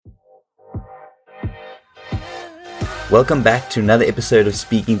Welcome back to another episode of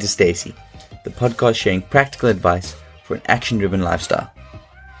Speaking to Stacey, the podcast sharing practical advice for an action-driven lifestyle.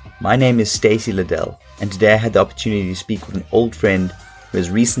 My name is Stacey Liddell, and today I had the opportunity to speak with an old friend who has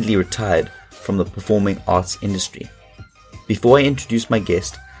recently retired from the performing arts industry. Before I introduce my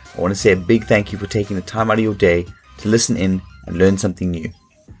guest, I want to say a big thank you for taking the time out of your day to listen in and learn something new.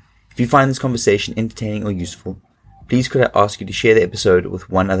 If you find this conversation entertaining or useful, please could I ask you to share the episode with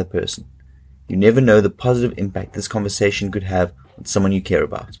one other person. You never know the positive impact this conversation could have on someone you care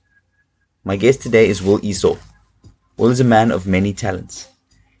about. My guest today is Will Esau. Will is a man of many talents.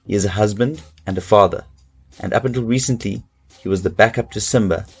 He is a husband and a father, and up until recently, he was the backup to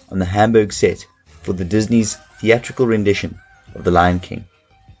Simba on the Hamburg set for the Disney's theatrical rendition of The Lion King.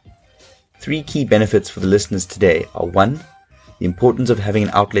 3 key benefits for the listeners today are 1. The importance of having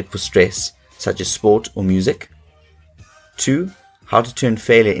an outlet for stress, such as sport or music. 2. How to turn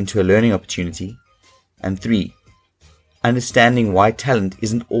failure into a learning opportunity. And 3. Understanding why talent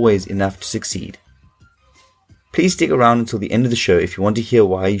isn't always enough to succeed. Please stick around until the end of the show if you want to hear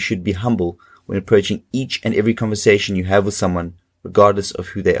why you should be humble when approaching each and every conversation you have with someone, regardless of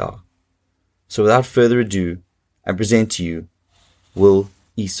who they are. So without further ado, I present to you Will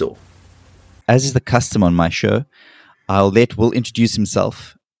Esau. As is the custom on my show, I'll let Will introduce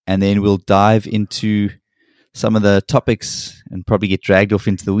himself, and then we'll dive into some of the topics and probably get dragged off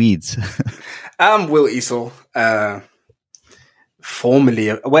into the weeds. I'm Will Esau.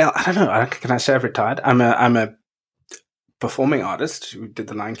 Formerly, well, I don't know. Can I say I've retired? I'm a performing artist who did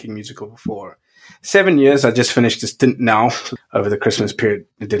the Lion King musical for 7 years. I just finished a stint now over the Christmas period.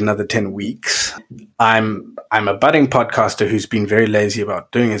 I did another 10 weeks. I'm a budding podcaster who's been very lazy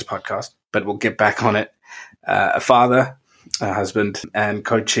about doing his podcast, but we'll get back on it. A father, a husband, and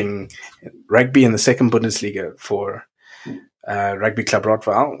coaching rugby in the second Bundesliga for Rugby Club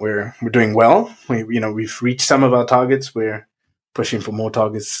Rottweil. We're doing well. We've reached some of our targets. We're pushing for more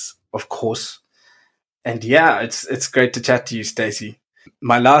targets, of course. And yeah, it's great to chat to you, Stacey.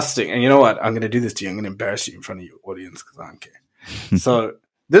 My last thing, and you know what? I'm going to do this to you. I'm going to embarrass you in front of your audience because I don't care. So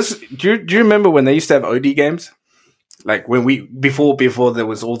do you remember when they used to have OD games? Like when before there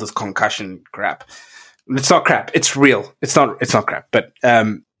was all this concussion crap. It's not crap. It's real. It's not crap. But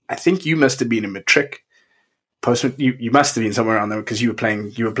I think you must have been in matric. You must have been somewhere around there because you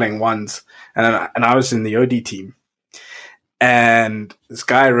were playing ones, and I was in the OD team. And this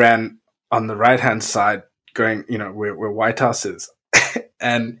guy ran on the right hand side, going, where White House is,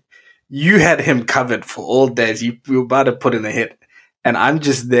 and you had him covered for all days. You were about to put in a hit, and I'm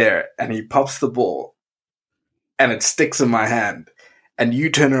just there, and he pops the ball, and it sticks in my hand, and you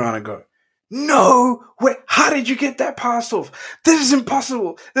turn around and go, "No, wait, how did you get that pass off? This is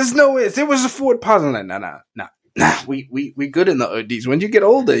impossible. There's no way. There was a forward pass." I'm like, no. We good in the ODs. When you get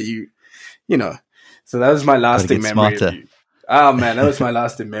older, you know. So that was my lasting memory of you. Oh man, that was my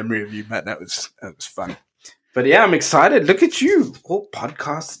lasting memory of you, man. That was fun. But yeah, I'm excited. Look at you, all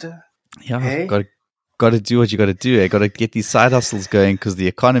podcaster. Yeah, hey? Got to do what you got to do. I got to get these side hustles going because the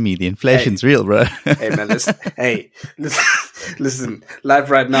economy, the inflation's real, bro. Hey man, listen.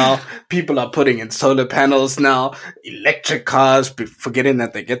 Life right now, people are putting in solar panels now, electric cars, forgetting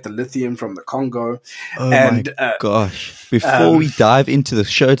that they get the lithium from the Congo. Oh my gosh! Before we dive into the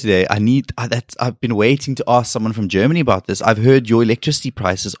show today, I've been waiting to ask someone from Germany about this. I've heard your electricity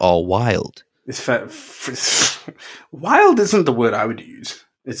prices are wild. Wild isn't the word I would use.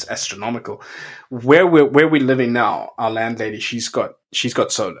 It's astronomical. Where we're living now, our landlady, she's got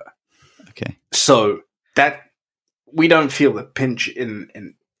solar. Okay. So that we don't feel the pinch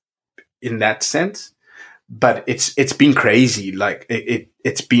in that sense, but it's been crazy. Like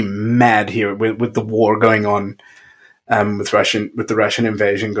it's been mad here with the war going on, with the Russian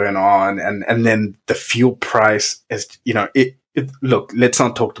invasion going on, and then the fuel price is, look, let's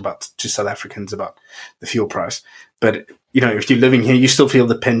not talk to South Africans about the fuel price, but if you're living here, you still feel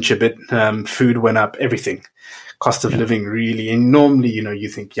the pinch a bit. Food went up, everything, cost of living really. And normally, you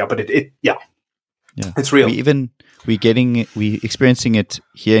think, but it's real. We experiencing it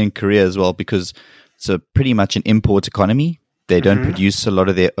here in Korea as well because it's a pretty much an import economy. They don't produce a lot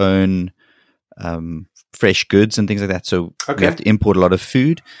of their own fresh goods and things like that. So we have to import a lot of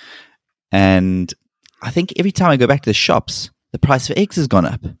food. And I think every time I go back to the shops, the price of eggs has gone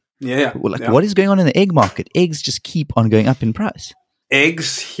up. Yeah. What is going on in the egg market? Eggs just keep on going up in price.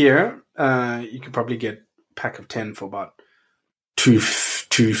 Eggs here, you could probably get a pack of 10 for about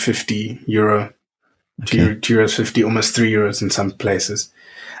 €2.50, €2.50, almost €3 in some places.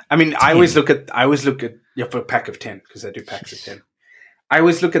 I mean, I always look at for a pack of 10 because I do packs of 10. I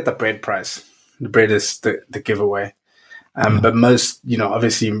always look at the bread price. The bread is the giveaway. But most,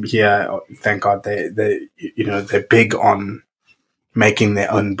 obviously here, thank God, they're big on making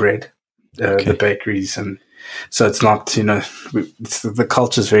their own bread, the bakeries, and so it's not, the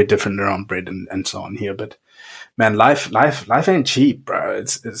culture is very different around bread and so on here. But man, life ain't cheap, bro.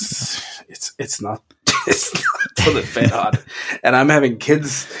 It's not it's not for the faint-hearted. And I'm having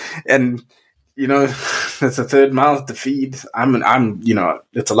kids, and that's a third mouth to feed. It's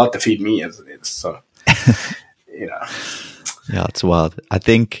a lot to feed me as it is. So, Yeah, it's wild. I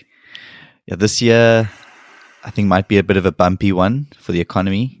think this year, I think might be a bit of a bumpy one for the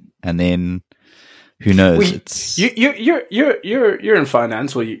economy, and then who knows? You're in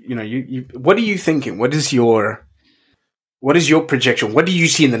finance. Well, what are you thinking? What is your projection? What do you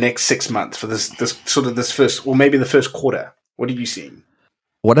see in the next 6 months for this first, or maybe the first quarter? What are you seeing?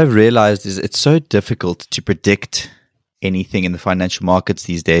 What I've realized is it's so difficult to predict anything in the financial markets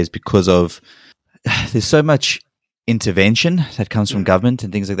these days because of there's so much intervention that comes from government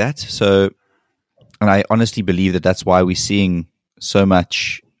and things like that. So, and I honestly believe that that's why we're seeing so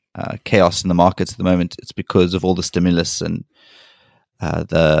much chaos in the markets at the moment. It's because of all the stimulus and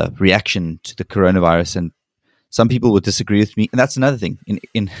the reaction to the coronavirus. And some people would disagree with me, and that's another thing.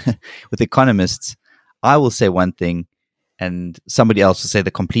 In with economists, I will say one thing, and somebody else will say the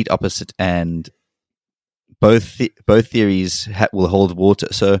complete opposite, and both theories will hold water.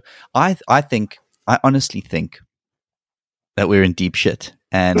 So I honestly think that we're in deep shit,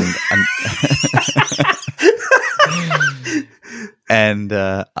 and I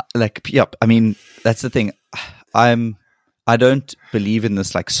mean, that's the thing. I don't believe in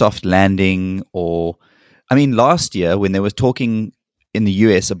this like soft landing, or I mean, last year when they were talking in the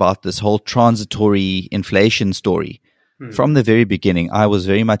US about this whole transitory inflation story, from the very beginning, I was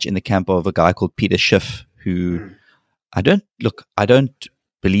very much in the camp of a guy called Peter Schiff, who I don't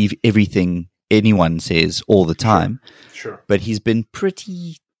believe everything anyone says all the time. Sure. But he's been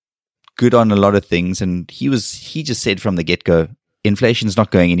pretty good on a lot of things, and he just said from the get-go, inflation's not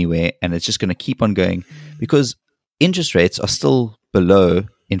going anywhere, and it's just going to keep on going because interest rates are still below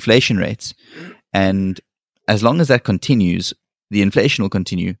inflation rates, and as long as that continues, the inflation will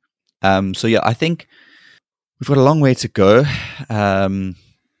continue. So yeah, I think we've got a long way to go.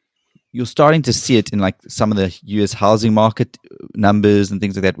 You're starting to see it in like some of the US housing market numbers and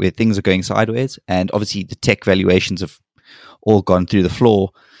things like that, where things are going sideways, and obviously the tech valuations have all gone through the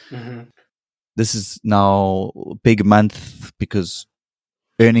floor. Mm-hmm. This is now a big month because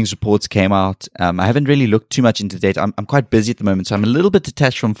earnings reports came out. I haven't really looked too much into data. I'm quite busy at the moment, so I'm a little bit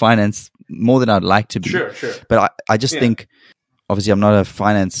detached from finance more than I'd like to be. Sure. But I just think, obviously I'm not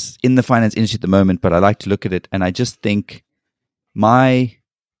in the finance industry at the moment, but I like to look at it, and I just think my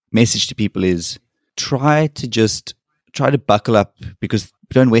message to people is try to buckle up, because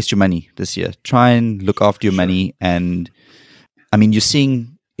don't waste your money this year. Try and look after your money. And I mean, you're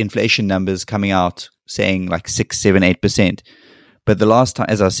seeing inflation numbers coming out saying like 6, 7, 8%. But the last time,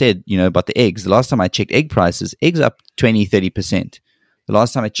 as I said, about the eggs, the last time I checked egg prices, eggs up 20, 30%. The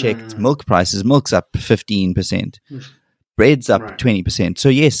last time I checked milk prices, milk's up 15%. Bread's up 20%. So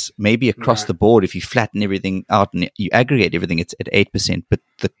yes, maybe across the board, if you flatten everything out and you aggregate everything, it's at 8%. But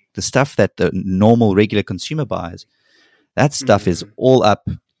the stuff that the normal regular consumer buys, that stuff is all up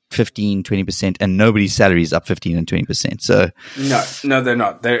 15, 20%, and nobody's salary is up 15 and 20%. So no, they're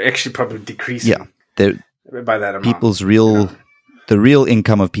not. They're actually probably decreasing. Yeah, by that amount. People's the real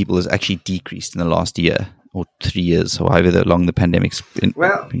income of people has actually decreased in the last year or 3 years, or however long the pandemic's been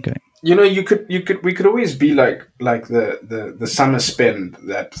going. We could always be like the summer spend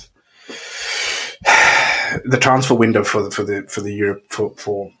that the transfer window for the Europe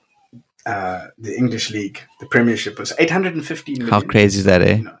for the English League, the Premiership, was 850 million. How crazy is that,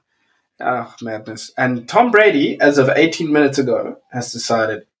 eh? Oh, madness. And Tom Brady, as of 18 minutes ago, has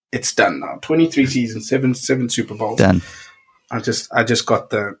decided it's done now. 23 seasons, seven Super Bowls. Done. I just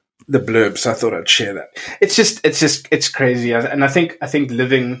got the blurb, so I thought I'd share that. It's crazy. And I think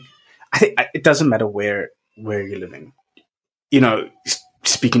living, it doesn't matter where you're living.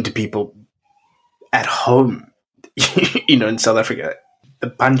 Speaking to people at home, in South Africa, the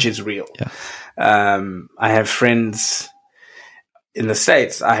punch is real. Yeah. I have friends in the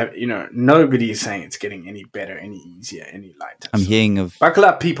States. I have, nobody is saying it's getting any better, any easier, any lighter. I'm hearing of buckle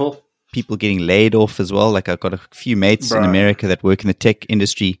up, people getting laid off as well. Like I've got a few mates in America that work in the tech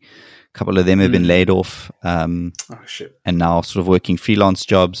industry. A couple of them have been laid off. Shit. And now sort of working freelance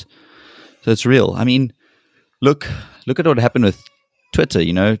jobs. So it's real. I mean, look at what happened with Twitter.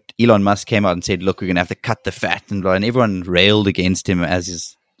 Elon Musk came out and said, look, we're going to have to cut the fat, and everyone railed against him, as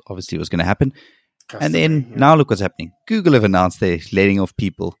is obviously was going to happen. And then now look what's happening. Google have announced they're letting off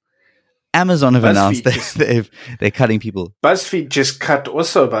people. Amazon have announced BuzzFeed that they're cutting people. BuzzFeed just cut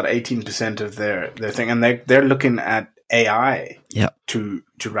also about 18% of their thing, and they're looking at AI to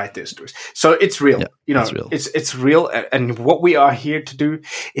write their stories. So it's real. It's real. It's real. And what we are here to do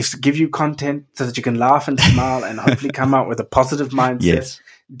is to give you content so that you can laugh and smile and hopefully come out with a positive mindset. Yes.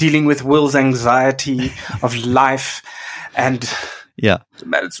 Dealing with Will's anxiety of life, and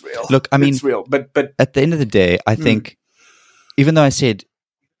man, it's real. Look, I mean, it's real. But at the end of the day, I think, even though I said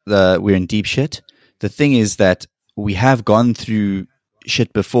we're in deep shit, the thing is that we have gone through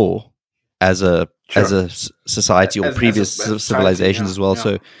shit before as a society or previous civilizations as well. Yeah.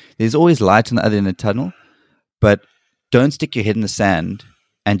 So there's always light on the other end of the tunnel, but don't stick your head in the sand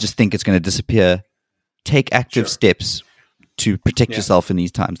and just think it's going to disappear. Take active steps to protect yourself in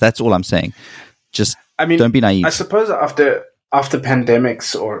these times. That's all I'm saying. Just don't be naive. I suppose after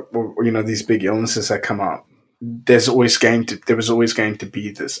pandemics or these big illnesses that come out, there was always going to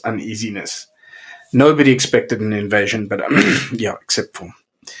be this uneasiness. Nobody expected an invasion, but except for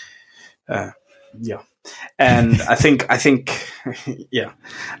and I think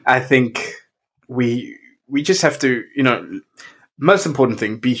we just have to, most important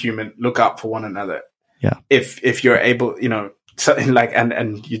thing, be human, look out for one another. Yeah. If you're able, something like,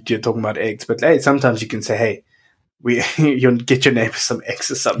 and you're talking about eggs, but hey, sometimes you can say, hey, you get your neighbor some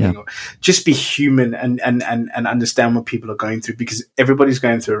eggs or something, or just be human and understand what people are going through, because everybody's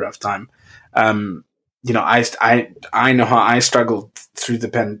going through a rough time. I know how I struggled through the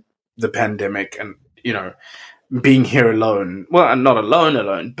pandemic, and being here alone. Well, I'm not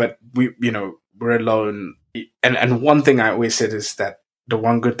alone, but we're alone. And one thing I always said is that the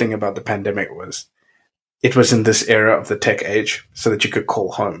one good thing about the pandemic was it was in this era of the tech age, so that you could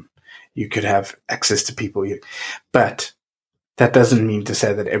call home. You could have access to people. But that doesn't mean to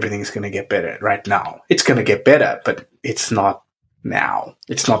say that everything's going to get better right now. It's going to get better, but it's not now.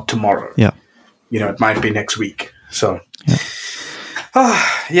 It's not tomorrow. Yeah. It might be next week. So,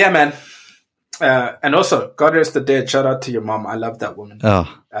 man. And also, God rest the dead. Shout out to your mom. I love that woman.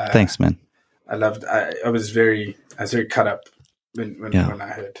 Oh, thanks, man. I was very cut up when I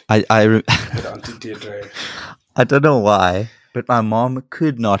heard. Heard Auntie Deirdre. I don't know why, but my mom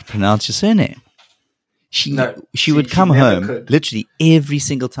could not pronounce your surname. She would come home literally every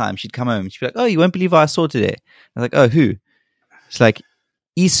single time. She'd come home. She'd be like, "Oh, you won't believe what I saw today." I was like, "Oh, who?" It's like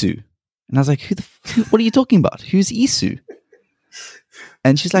Esau, and I was like, "Who? What are you talking about? Who's Esau?"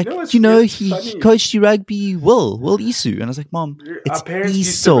 And she's like, he coached you rugby, Will Esau. And I was like, Mom, it's our parents Esau.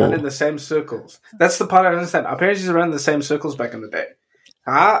 Used to run in the same circles. That's the part I understand. Our parents used to run in the same circles back in the day.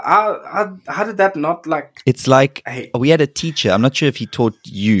 How did that not like... It's like, we had a teacher. I'm not sure if he taught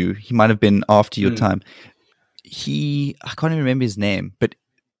you. He might have been after your time. I can't even remember his name. But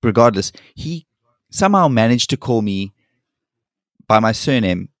regardless, he somehow managed to call me by my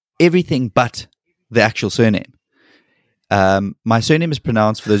surname, everything but the actual surname. My surname is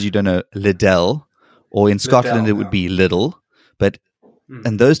pronounced, for those of you who don't know, Liddell, or in Scotland it would be Little, but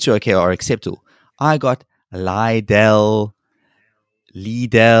and those two are acceptable. I got Lydell,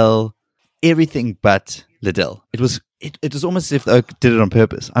 everything but Liddell. It was almost as if Oak did it on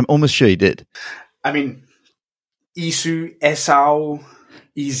purpose. I'm almost sure he did. I mean, Esau.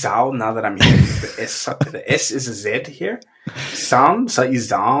 Now that I'm here, the S is a Z here. So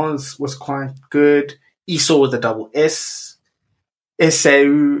Esau was quite good. Esau with a double S.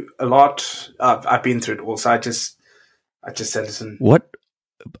 Esau a lot. I've been through it all. So I just said, listen. What,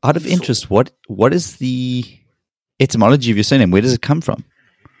 out of interest, what is the etymology of your surname? Where does it come from?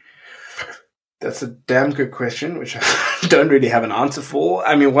 That's a damn good question, which I don't really have an answer for.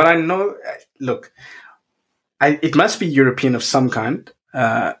 I mean, what I know, look, it must be European of some kind.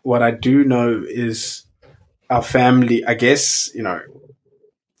 What I do know is our family, I guess,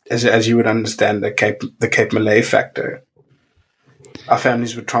 as you would understand, the Cape Malay factor. Our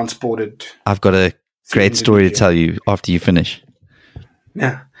families were transported. I've got a great story to tell you after you finish.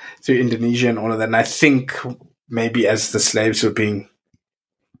 Yeah, through Indonesia and all of that. And I think maybe as the slaves were being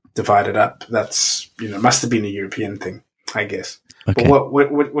divided up, that's must have been a European thing, I guess. Okay. But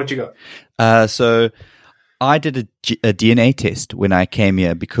what you got? So I did a DNA test when I came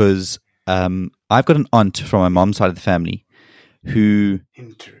here because I've got an aunt from my mom's side of the family who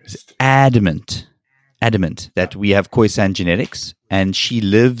is adamant that we have Khoisan genetics, and she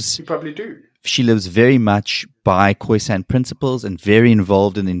lives... You probably do. She lives very much by Khoisan principles and very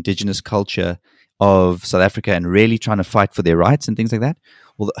involved in the indigenous culture of South Africa and really trying to fight for their rights and things like that.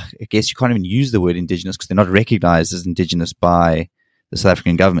 Well, I guess you can't even use the word indigenous because they're not recognized as indigenous by the South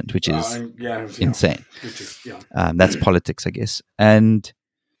African government, which is insane. That's politics, I guess. And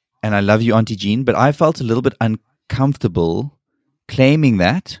I love you, Auntie Jean, but I felt a little bit uncomfortable claiming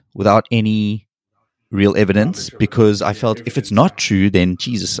that without any real evidence, because I felt if it's not true, then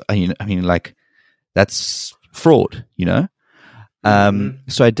Jesus, I mean, like, that's fraud, you know?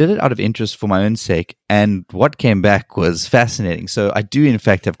 So I did it out of interest for my own sake, and what came back was fascinating. So I do, in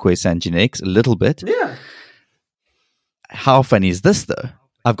fact, have Khoisan genetics a little bit. Yeah. How funny is this, though?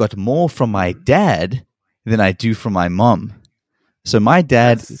 I've got more from my dad than I do from my mom. So my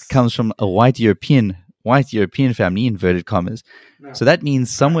dad comes from a white European family, inverted commas. No. So that means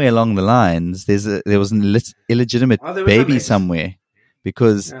somewhere along the lines, there was an illegitimate baby somewhere,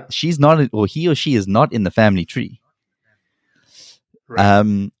 because she's not, or he or she is not in the family tree.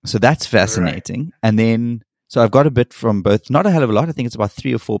 Right. So that's fascinating. Right. And then, so I've got a bit from both, not a hell of a lot. I think it's about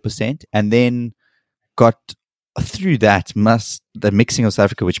 3 or 4%. And then got through that, the mixing of South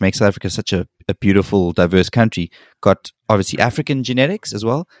Africa, which makes South Africa such a beautiful, diverse country, got obviously African genetics as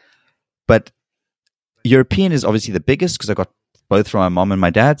well. But European is obviously the biggest, because I got both from my mom and my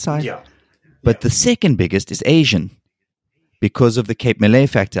dad's side. Yeah. But the second biggest is Asian, because of the Cape Malay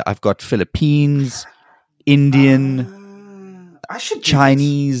factor. I've got Philippines, Indian,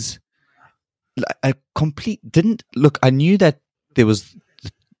 Chinese. I knew that there was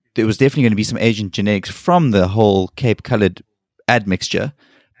definitely going to be some Asian genetics from the whole Cape colored admixture,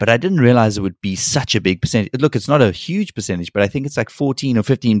 but I didn't realize it would be such a big percentage. Look, it's not a huge percentage, but I think it's like 14 or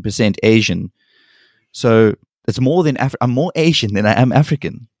 15% Asian. So it's more than I'm more Asian than I am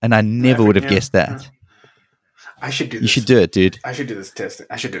African, and I never would have guessed that. I should do this. You should do it, dude. I should do this testing.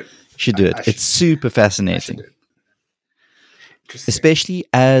 I should do it. You should do it. It's super fascinating. Especially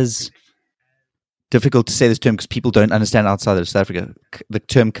as difficult to say this term because people don't understand outside of South Africa. The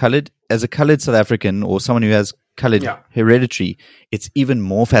term colored, as a colored South African or someone who has colored hereditary, it's even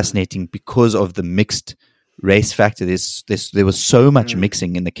more fascinating because of the mixed race factor. There was so much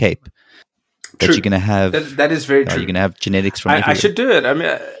mixing in the Cape that you're going to have. That is very true. You're going to have genetics from everywhere. I should do it. I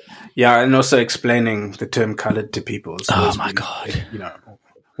mean, and also explaining the term colored to people. Oh my God.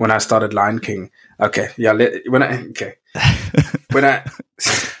 When I started Lion King. Okay. Yeah.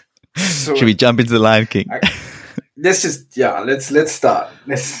 Should we jump into the Lion King? Let's start.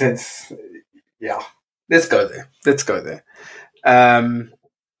 Let's go there.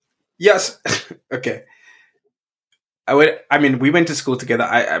 Yes. Okay. We went to school together.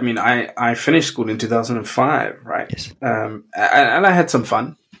 I finished school in 2005, right? Yes. And I had some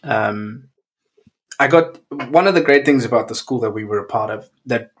fun. I got one of the great things about the school that we were a part of,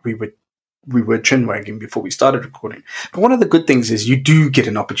 that we were chinwagging before we started recording. But one of the good things is you do get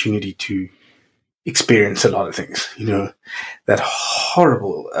an opportunity to experience a lot of things. That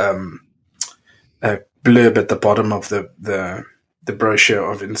horrible blurb at the bottom of the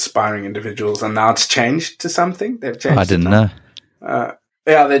brochure of inspiring individuals, and now it's changed to something. They've changed. I didn't know.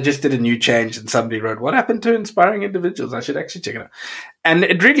 They just did a new change, and somebody wrote, "What happened to inspiring individuals?" I should actually check it out. And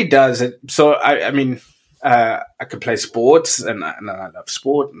it really does. So I could play sports, and I love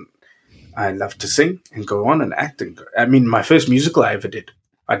sport, and I love to sing and go on and act. My first musical I ever did,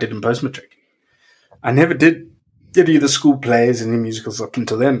 I did in post-matric. I never did any of the school plays, any musicals up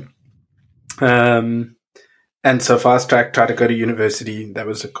until then. And so fast track, tried to go to university. That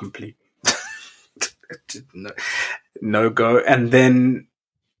was a complete no go. And then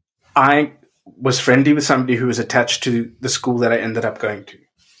I was friendly with somebody who was attached to the school that I ended up going to.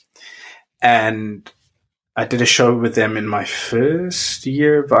 And I did a show with them in my first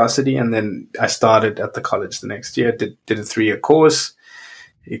year varsity, and then I started at the college the next year, did a 3-year course.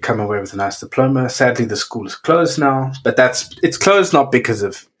 You come away with a nice diploma. Sadly, the school is closed now, but it's closed not because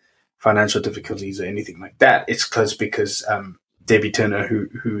of financial difficulties or anything like that. It's closed because Debbie Turner, who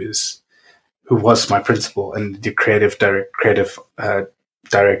was my principal and the creative director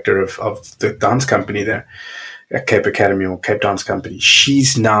of the dance company there at Cape Academy or Cape Dance Company,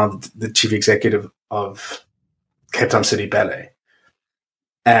 she's now the chief executive of Cape Town City Ballet.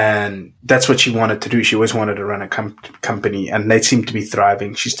 And that's what she wanted to do. She always wanted to run a company, and they seem to be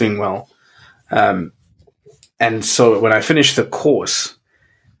thriving. She's doing well. And so when I finished the course,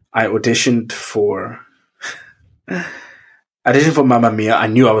 I auditioned for Mamma Mia. I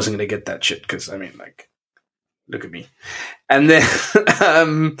knew I wasn't going to get that shit because, look at me. And then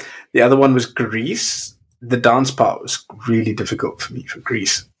the other one was Grease. The dance part was really difficult for me for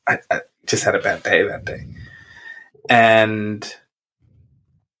Grease. I just had a bad day that day. And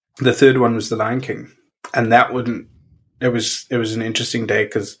the third one was The Lion King. And that wouldn't, it was an interesting day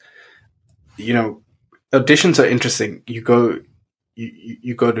because, auditions are interesting. You go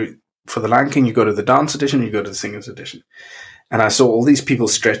to, for The Lion King, you go to the dance audition, you go to the singers audition. And I saw all these people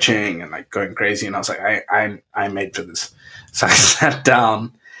stretching and going crazy. And I was like, I'm made for this. So I sat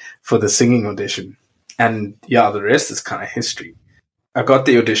down for the singing audition. And the rest is kind of history. I got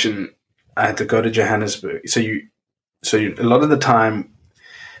the audition. I had to go to Johannesburg. So a lot of the time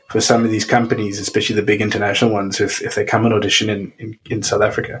for some of these companies, especially the big international ones, if they come and audition in South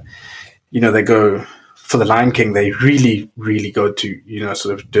Africa, they go for the Lion King. They really, really go to,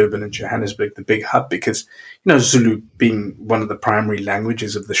 sort of Durban and Johannesburg, the big hub, because, Zulu being one of the primary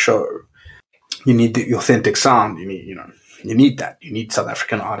languages of the show, you need the authentic sound. You need that. You need South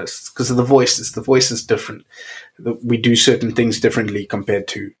African artists because of the voices. The voice is different. We do certain things differently compared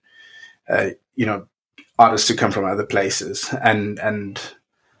to, artists who come from other places. And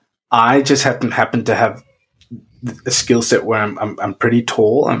I just happen to have a skill set where I'm pretty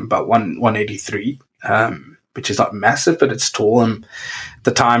tall. I'm about 183, which is not massive, but it's tall. And at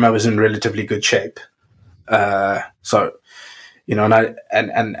the time I was in relatively good shape. And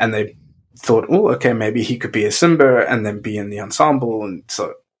they thought, oh, okay, maybe he could be a Simba and then be in the ensemble. And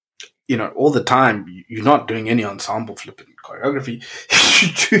so, all the time you're not doing any ensemble flipping choreography.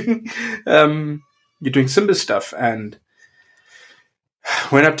 You're doing Simba stuff. And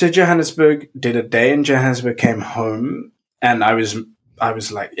went up to Johannesburg, did a day in Johannesburg, came home, and I was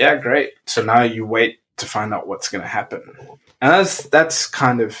like, yeah, great. So now you wait to find out what's going to happen. And that's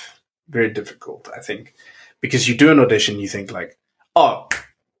kind of very difficult, I think, because you do an audition, you think like, oh,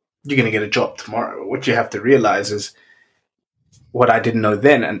 you're going to get a job tomorrow. What you have to realize is what I didn't know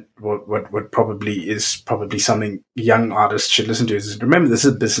then, and what probably is something young artists should listen to is, remember, this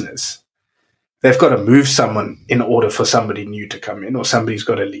is a business. They've got to move someone in order for somebody new to come in, or somebody's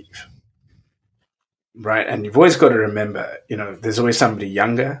got to leave. Right? And you've always got to remember, there's always somebody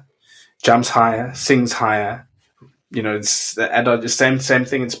younger, jumps higher, sings higher. It's the same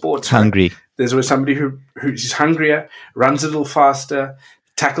thing in sports. Hungry. Right? There's always somebody who's hungrier, runs a little faster,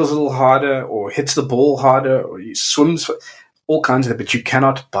 tackles a little harder, or hits the ball harder, or he swims, all kinds of that, but you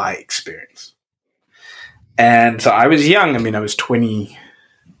cannot buy experience. And so I was young. I mean, I was 23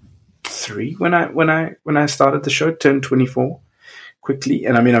 when I started the show, turned 24 quickly.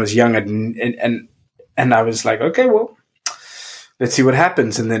 And I mean, I was young and I was like, okay, well, let's see what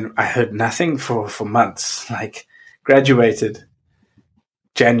happens. And then I heard nothing for months. Like, graduated,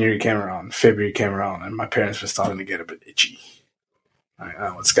 January came around, February came around, and my parents were starting to get a bit itchy. Like,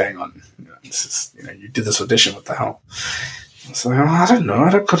 oh, what's going on? This is, you did this audition, what the hell? So I don't know.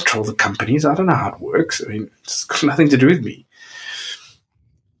 I don't control the companies. I don't know how it works. I mean, it's got nothing to do with me.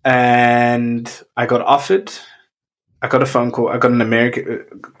 And I got offered. I got a phone call. I got an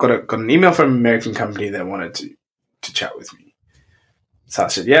email from an American company that wanted to chat with me. So I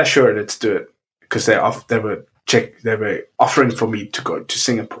said, yeah, sure, let's do it, because they were offering for me to go to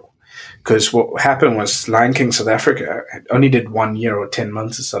Singapore. Because what happened was Lion King South Africa only did 1 year or 10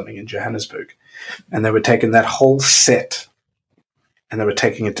 months or something in Johannesburg, and they were taking that whole set and they were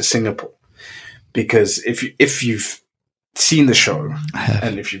taking it to Singapore. Because if you've seen the show,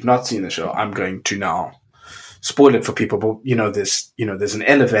 and if you've not seen the show, I'm going to now spoil it for people. But there's an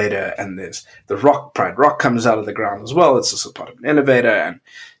elevator, and there's the Pride Rock comes out of the ground as well. It's also part of an elevator, and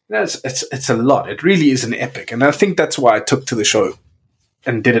it's a lot. It really is an epic, and I think that's why I took to the show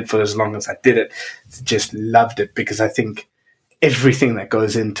and did it for as long as I did it. Just loved it, because I think everything that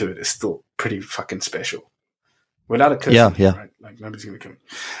goes into it is still pretty fucking special. Without a curse, yeah. Right? Like, nobody's gonna kill me.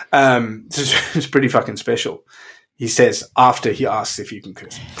 It's pretty fucking special. He says after he asks if you can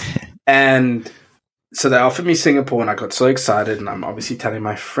curse. And so they offered me Singapore, and I got so excited, and I'm obviously telling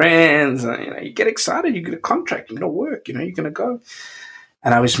my friends, you get excited, you get a contract, you're going to work, you're going to go.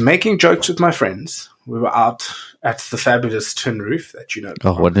 And I was making jokes with my friends. We were out at the fabulous Tin Roof that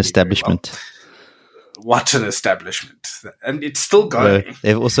Oh, what an establishment. Well. What an establishment. And it's still going.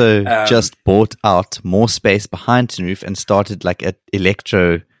 They've also just bought out more space behind Tin Roof and started like an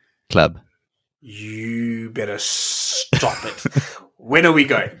electro club. You better stop it. When are we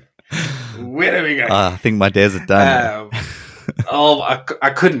going? I think my days are done.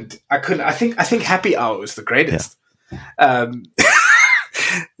 I couldn't. I think Happy Hour was the greatest. Yeah.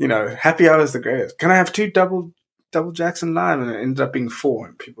 Happy Hour is the greatest. Can I have 2 double Jackson Lime? And it ended up being 4.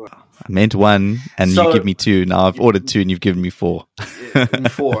 And people, I meant 1, and you give me 2. Now I've ordered 2, and you've given me 4.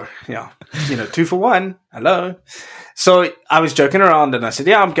 4, yeah. 2 for 1. Hello. So I was joking around, and I said,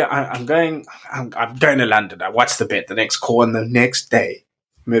 "Yeah, I'm going to London." I watched the bet, the next call, and the next day,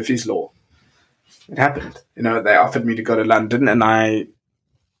 Murphy's Law. It happened. They offered me to go to London, and I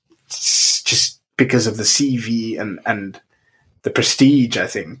just because of the CV and the prestige, I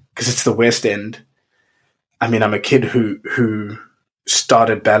think, because it's the West End. I mean, I'm a kid who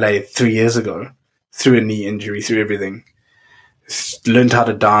started ballet 3 years ago, through a knee injury, through everything. Learned how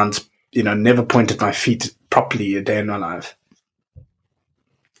to dance, never pointed my feet properly a day in my life.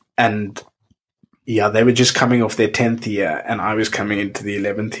 And, yeah, they were just coming off their 10th year, and I was coming into the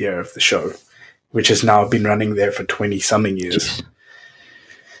 11th year of the show, which has now been running there for 20-something years. Jeez.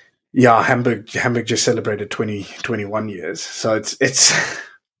 Yeah, Hamburg just celebrated 21 years. So it's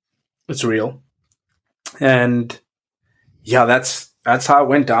real. And yeah, that's how it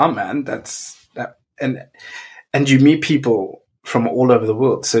went down, man. And you meet people from all over the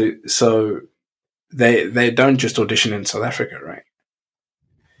world. So they don't just audition in South Africa, right?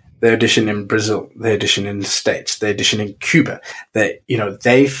 They audition in Brazil. They audition in the States. They audition in Cuba.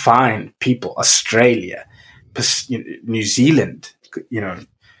 They find people, Australia, New Zealand,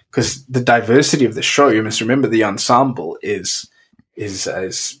 because the diversity of the show, you must remember the ensemble is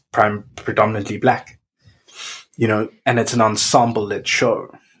predominantly black, and it's an ensemble-led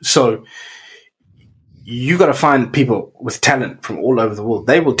show. So you got to find people with talent from all over the world.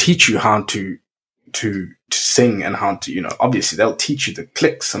 They will teach you how to sing and how to, obviously they'll teach you the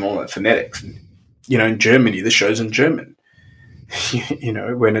clicks and all that phonetics. And, in Germany, the show's in German.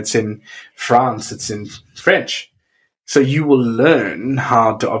 When it's in France, it's in French. So you will learn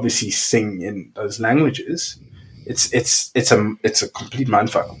how to obviously sing in those languages. It's a complete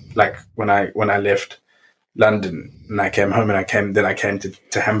mindfuck. Like when I left London and I came home and I came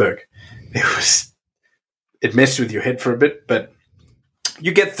to Hamburg, it messed with your head for a bit, but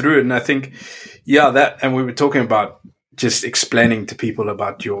you get through it. And I think, and we were talking about just explaining to people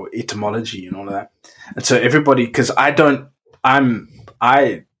about your etymology and all of that. And so everybody, because I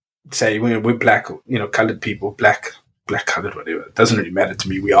say we're black, colored people, black, colored, whatever. It doesn't really matter to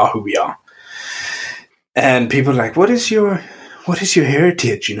me. We are who we are. And people are like, what is your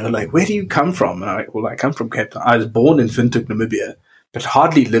heritage? Like, where do you come from? And I come from Cape Town. I was born in Windhoek, Namibia, but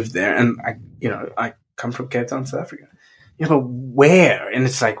hardly lived there. And I come from Cape Town, South Africa. But where? And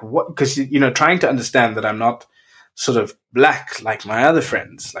it's like, what? Because, trying to understand that I'm not sort of black like my other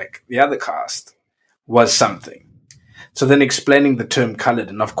friends, like the other caste, was something. So then explaining the term colored,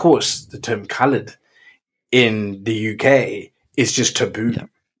 and of course, the term colored in the UK is just taboo. Yeah.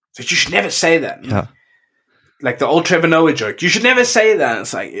 So you should never say that. Yeah. Like the old Trevor Noah joke, you should never say that.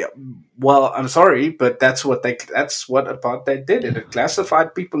 It's like, well, I'm sorry, but that's what apartheid did. It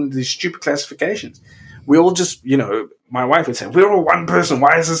classified people into these stupid classifications. We all just, my wife would say, we're all one person.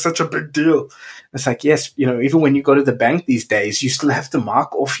 Why is this such a big deal? It's like, yes, even when you go to the bank these days, you still have to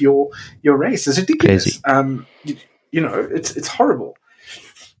mark off your race. It's ridiculous. Crazy. It's horrible.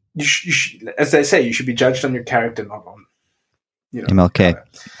 You as they say, you should be judged on your character, not on, MLK.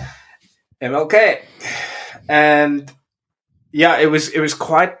 MLK. And yeah, it was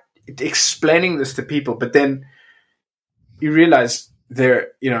quite explaining this to people, but then you realize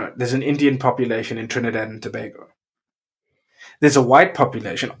there's an Indian population in Trinidad and Tobago. There's a white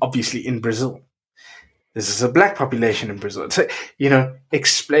population, obviously, in Brazil. There's a black population in Brazil. So,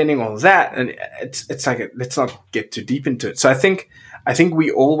 explaining all that, and it's like, let's not get too deep into it. So I think we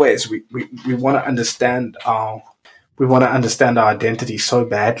always we want to understand our identity so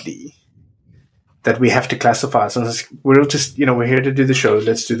badly that we have to classify ourselves. We're just, we're here to do the show.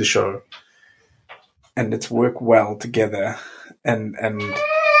 Let's do the show, and let's work well together. And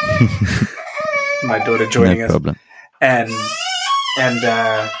my daughter joining no us, problem. and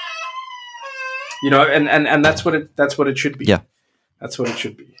that's what it should be. Yeah, that's what it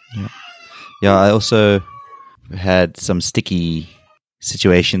should be. Yeah. I also had some sticky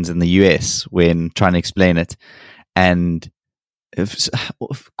situations in the US when trying to explain it, and it was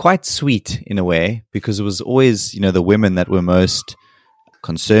quite sweet in a way, because it was always the women that were most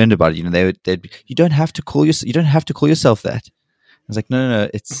concerned about it. You don't have to call yourself that. I was like, no,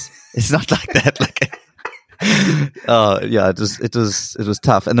 it's not like that. Like, oh yeah, it was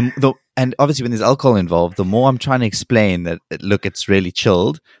tough. And and obviously when there's alcohol involved, the more I'm trying to explain that, look, it's really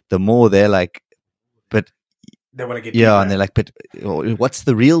chilled, the more they're like, but they want to get deeper. And they're like, but what's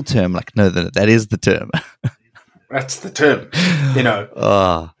the real term? Like, no, that is the term. That's the term.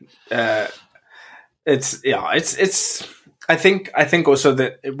 It's. I think also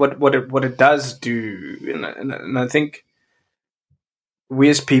that what it does do, and I think we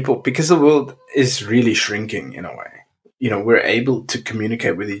as people, because the world is really shrinking in a way, we're able to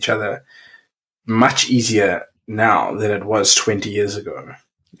communicate with each other much easier now than it was 20 years ago,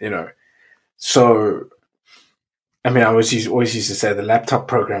 So, I mean, I always used to say the laptop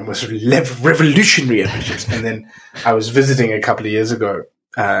program was revolutionary. And then I was visiting a couple of years ago,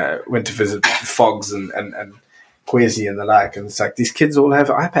 went to visit Fogs and Kwesi and the like, and it's like, these kids all have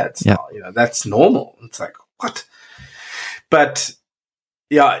iPads now. That's normal. It's like, what? But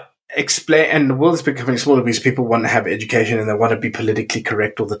yeah, explain. And the world is becoming smaller because people want to have education and they want to be politically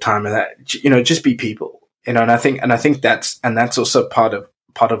correct all the time, and that just be people. And I think that's also part of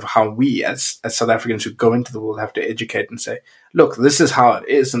part of how we as South Africans who go into the world have to educate and say, look, this is how it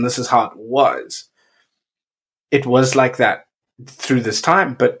is and this is how it was. It was like that through this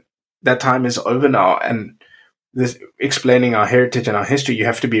time, but that time is over now. And this explaining our heritage and our history, you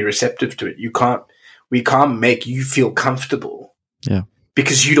have to be receptive to it. We can't make you feel comfortable. Yeah.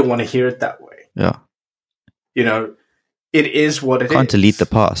 Because you don't want to hear it that way. Yeah. You know, it is what it is. Can't delete the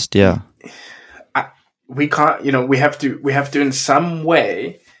past. Yeah. We can't, you know, we have to in some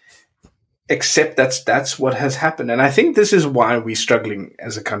way accept that's what has happened. And I think this is why we're struggling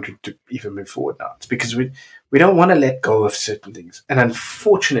as a country to even move forward now. It's because we don't want to let go of certain things. And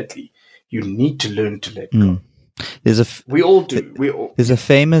unfortunately, you need to learn to let go. We all do. There's a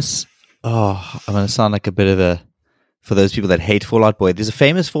famous, I'm going to sound like a bit of for those people that hate Fall Out Boy, there's a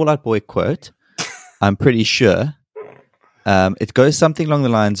famous Fall Out Boy quote, I'm pretty sure. It goes something along the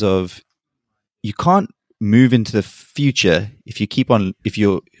lines of, you can't move into the future if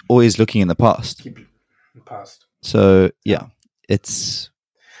you're always looking in the past. Keep the past. So yeah, it's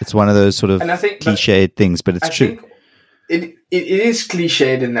one of those sort of cliched things, but it's true. It is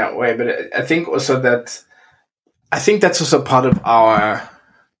cliched in that way, but I think also that's also part of our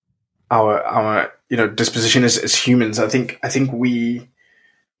disposition as humans. I think we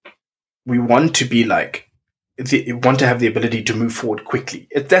want to be like want to have the ability to move forward quickly.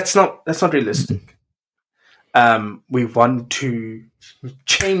 That's not realistic. We want to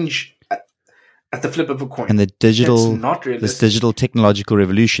change at the flip of a coin. And this digital technological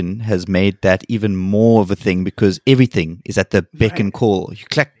revolution has made that even more of a thing because everything is at the beck and call. You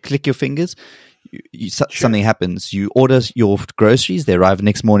click your fingers, something happens. You order your groceries, they arrive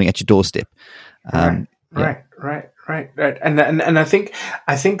next morning at your doorstep. Right. And I think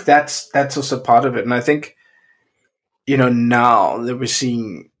that's also part of it. And I think, now that we're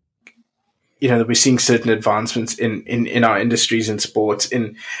seeing certain advancements in our industries, in sports,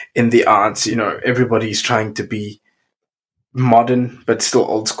 in the arts, everybody's trying to be modern but still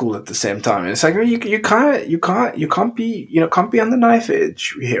old school at the same time. And it's like, you can't be on the knife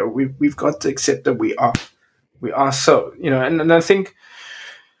edge here. We've got to accept that we are so, and I think,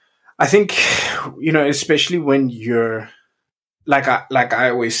 especially when you're like I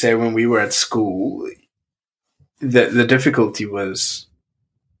always say, when we were at school, the difficulty was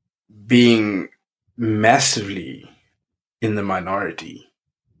being massively in the minority,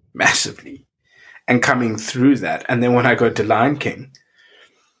 massively, and coming through that. And then when I go to Lion King,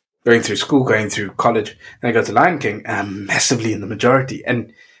 going through school, going through college, and I go to Lion King, and I'm massively in the majority.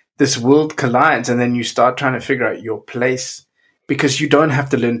 And this world collides, and then you start trying to figure out your place, because you don't have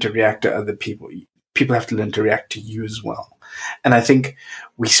to learn to react to other people. People have to learn to react to you as well. And I think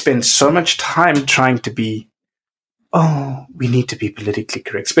we spend so much time trying to be, we need to be politically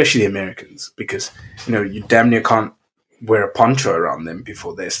correct, especially Americans, because, you damn near can't wear a poncho around them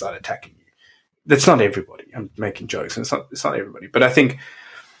before they start attacking you. That's not everybody. I'm making jokes. And it's not everybody. But I think,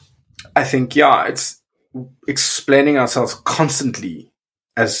 it's explaining ourselves constantly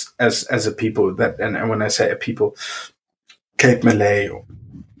as a people that, and when I say a people, Cape Malay or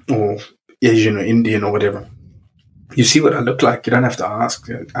Asian or Indian or whatever, you see what I look like. You don't have to ask.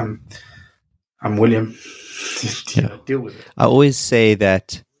 I'm William. Deal with it. I always say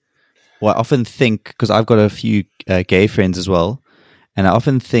that, I often think, because I've got a few gay friends as well, and I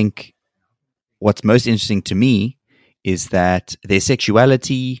often think what's most interesting to me is that their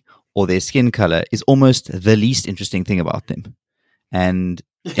sexuality or their skin color is almost the least interesting thing about them. And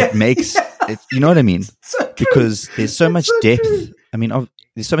it makes it, you know what I mean? So because there's so much depth. True. I mean,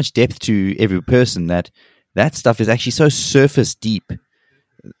 there's so much depth to every person that stuff is actually so surface deep.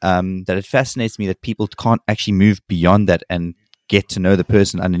 That it fascinates me that people can't actually move beyond that and get to know the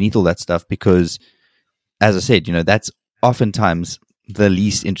person underneath all that stuff, because, as I said, that's oftentimes the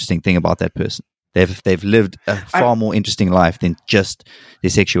least interesting thing about that person. They've lived a far more interesting life than just their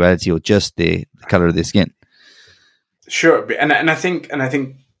sexuality or just the color of their skin. Sure, and I think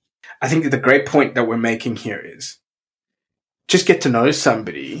the great point that we're making here is just get to know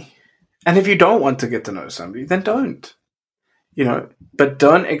somebody, and if you don't want to get to know somebody, then don't. But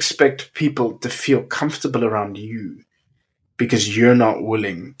don't expect people to feel comfortable around you because you're not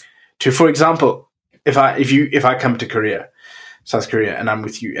willing to. For example, if I come to South Korea, and I'm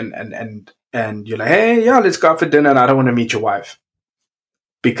with you, and you're like, hey, yeah, let's go out for dinner, and I don't want to meet your wife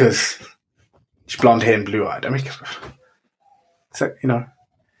because she's blonde hair and blue eyed. I mean, so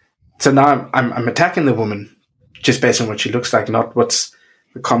so now I'm attacking the woman just based on what she looks like, not what's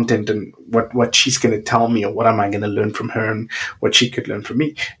the content and what she's going to tell me, or what am I going to learn from her and what she could learn from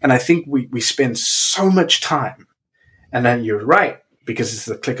me. And I think we spend so much time, and then you're right, because it's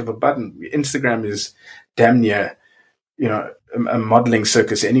the click of a button. Instagram is damn near, a modeling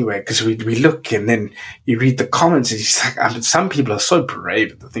circus anyway, because we look and then you read the comments and it's like, some people are so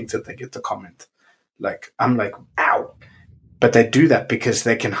brave at the things that they get to comment. Like, I'm like, ow. But they do that because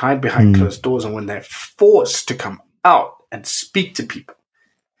they can hide behind closed doors, and when they're forced to come out and speak to people,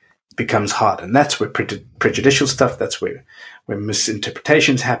 it becomes hard. And that's where prejudicial stuff, that's where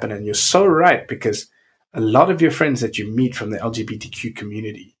misinterpretations happen. And you're so right, because a lot of your friends that you meet from the LGBTQ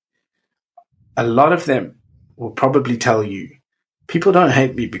community, a lot of them will probably tell you, people don't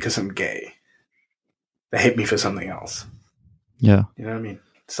hate me because I'm gay. They hate me for something else. Yeah. You know what I mean?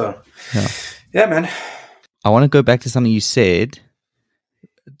 So, yeah, man. I want to go back to something you said.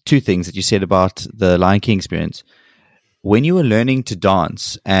 Two things that you said about the Lion King experience. When you were learning to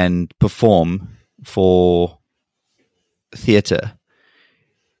dance and perform for theater,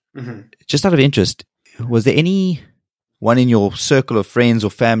 just out of interest, was there anyone in your circle of friends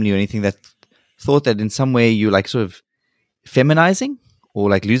or family or anything that thought that in some way you like sort of feminizing or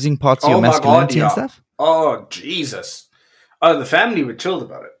like losing parts of your masculinity and stuff? Oh, Jesus. Oh, the family were chilled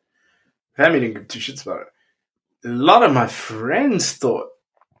about it. The family didn't give two shits about it. A lot of my friends thought,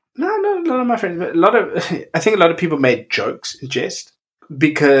 not a lot of my friends, but I think a lot of people made jokes in jest,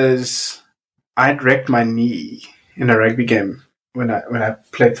 because I'd wrecked my knee in a rugby game when I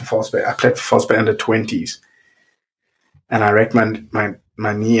played for False Bay. I played for False Bay under 20s, and I wrecked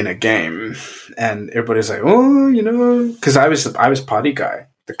my knee in a game, and everybody's like, oh, because I was party guy at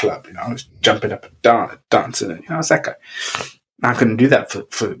the club, I was jumping up and down, dancing, I was that guy. I couldn't do that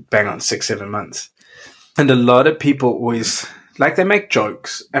for bang on 6-7 months. And a lot of people always, like, they make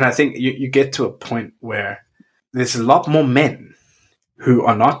jokes. And I think you get to a point where there's a lot more men who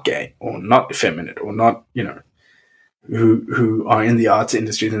are not gay or not effeminate or not, who are in the arts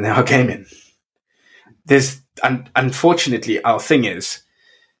industry than there are gay men. Unfortunately, our thing is,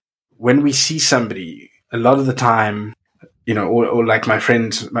 when we see somebody, a lot of the time, or like my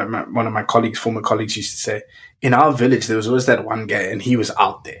friends, one of my colleagues, former colleagues used to say, in our village, there was always that one gay and he was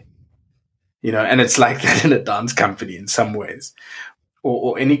out there. And it's like that in a dance company in some ways,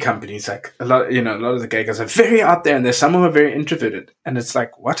 or any company. It's like a lot of the gay guys are very out there, and there's some who are very introverted. And it's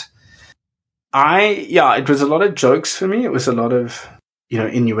like, what? It was a lot of jokes for me. It was a lot of,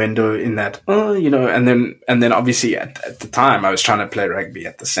 innuendo in that, and then obviously at the time I was trying to play rugby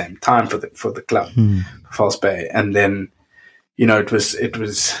at the same time for the club, False Bay. And then, it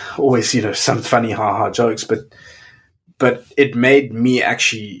was always, some funny ha jokes, but it made me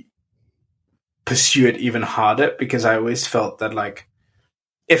actually pursue it even harder, because I always felt that, like,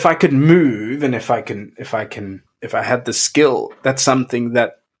 if I could move and if I had the skill, that's something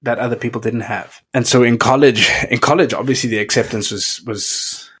that other people didn't have. And so in college, obviously the acceptance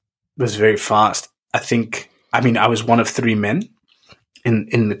was very fast. I was one of 3 men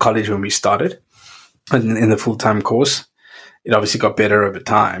in the college when we started, in the full-time course. It obviously got better over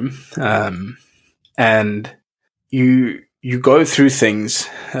time. And you go through things,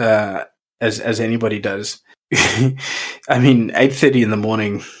 as anybody does. 8:30 in the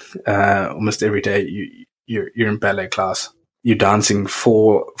morning, almost every day, you're in ballet class. You're dancing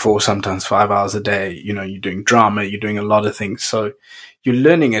for sometimes 5 hours a day. You're doing drama. You're doing a lot of things. So you're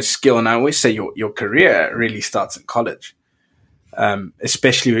learning a skill. And I always say your career really starts in college,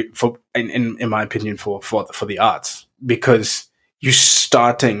 especially in my opinion, for the arts, because you're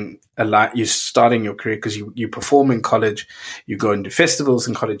starting your career, because you perform in college, you go into festivals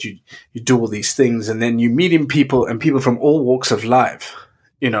in college, you do all these things, and then you meeting people, and people from all walks of life,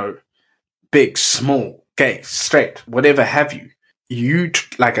 big, small, gay, straight, whatever have you.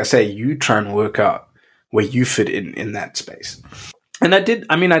 Like I say, you try and work out where you fit in that space. And I did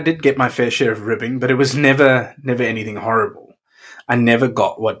get my fair share of ribbing, but it was never anything horrible. I never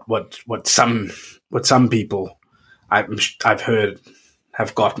got what some people I've heard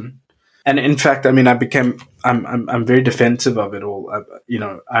have gotten. And in fact, I'm very defensive of it all.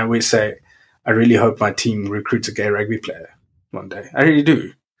 I always say, I really hope my team recruits a gay rugby player one day. I really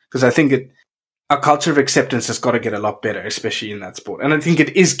do. Because I think our culture of acceptance has got to get a lot better, especially in that sport. And I think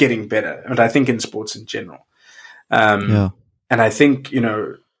it is getting better. And I think in sports in general. And I think,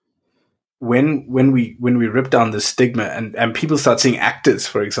 when we rip down the stigma and people start seeing actors,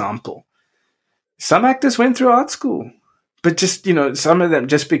 for example, some actors went through art school, but just, some of them,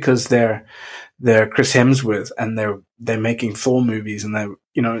 just because they're Chris Hemsworth and they're making Thor movies, and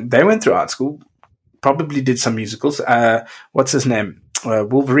they went through art school, probably did some musicals. What's his name?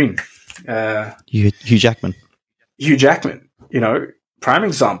 Wolverine. Hugh Jackman. Hugh Jackman, prime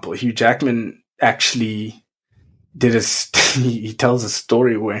example. Hugh Jackman actually he tells a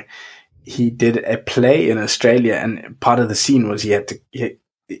story where he did a play in Australia, and part of the scene was he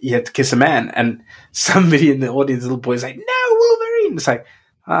he had to kiss a man, and somebody in the audience, little boy's like, "No, Wolverine!" It's like,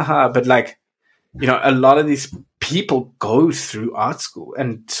 haha. But like, a lot of these people go through art school,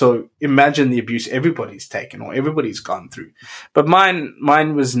 and so imagine the abuse everybody's taken or everybody's gone through. But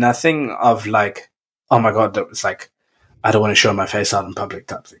mine was nothing of like, oh my god, that was like, I don't want to show my face out in public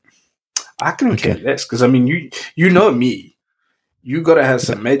type thing. I couldn't care less, because I mean, you know me. You got to have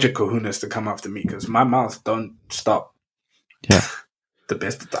some major kahunas to come after me, because my mouth don't stop. Yeah. The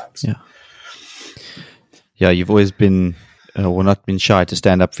best of times. Yeah. Yeah, you've always been, not been shy to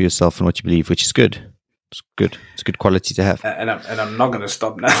stand up for yourself and what you believe, which is good. It's good. It's a good quality to have. And I'm not going to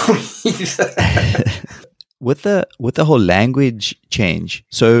stop now. With the whole language change,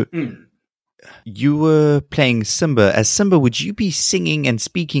 so you were playing Simba. As Simba, would you be singing and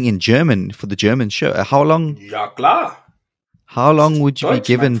speaking in German for the German show? How long? Ja, klar. How long would you be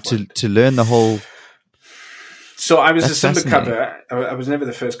given to learn the whole? So I was a Simba cover. I was never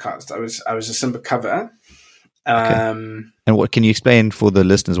the first cast. I was a Simba cover. And what can you explain for the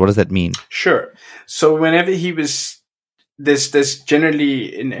listeners? What does that mean? Sure. So whenever he was, there's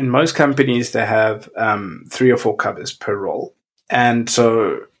generally in most companies they have 3 or 4 covers per role, and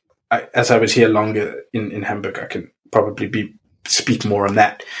so as I was here longer in Hamburg, I can probably speak more on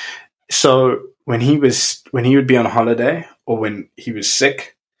that. So when he would be on holiday or when he was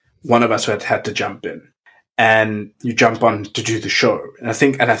sick, one of us had to jump in, and you jump on to do the show. And I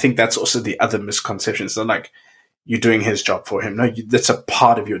think that's also the other misconception. It's not like you're doing his job for him. No, that's a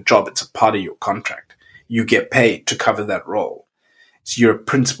part of your job. It's a part of your contract. You get paid to cover that role. So you're a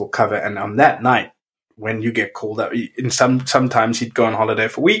principal cover. And on that night, when you get called up, sometimes he'd go on holiday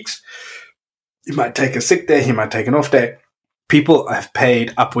for weeks. He might take a sick day. He might take an off day. People have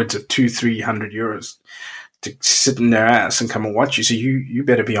paid upwards of 200-300 euros to sit in their ass and come and watch you. So you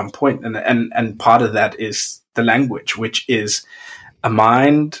better be on point. And part of that is the language, which is a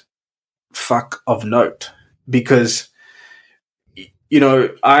mind fuck of note, because,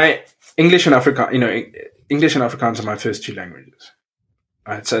 English and Afrikaans are my first 2 languages.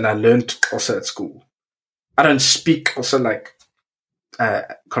 Right. So, and I learned also at school. I don't speak also like,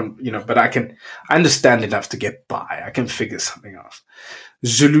 but I understand enough to get by. I can figure something out.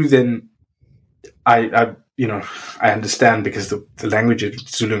 Zulu, then I understand, because the language of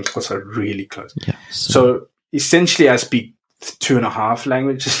Zulu and Xhosa are really close. Yeah, so essentially I speak 2.5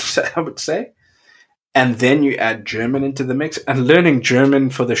 languages, I would say. And then you add German into the mix. And learning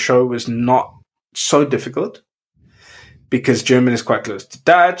German for the show was not so difficult, because German is quite close to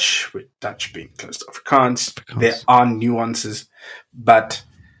Dutch, with Dutch being close to Afrikaans. There are nuances, but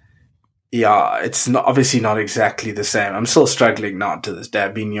yeah, it's obviously not exactly the same. I'm still struggling now to this day.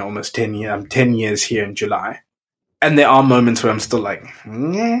 I've been here almost 10 years. I'm 10 years here in July. And there are moments where I'm still like,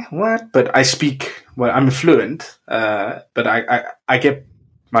 what? But I speak, well, I'm fluent, but I get,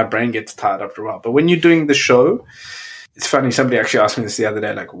 my brain gets tired after a while. But when you're doing the show, it's funny. Somebody actually asked me this the other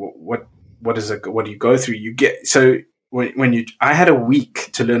day, like, what do you go through? I had a week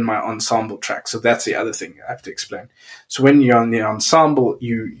to learn my ensemble track. So that's the other thing I have to explain. So when you're on the ensemble,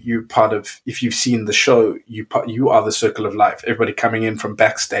 you're part of, if you've seen the show, you are the circle of life. Everybody coming in from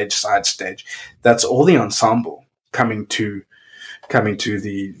backstage, side stage. That's all the ensemble coming to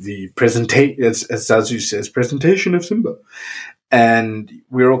the presentation, as Zazu says, presentation of Simba. And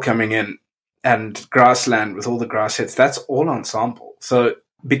we're all coming in, and grassland with all the grass hits, that's all ensemble. So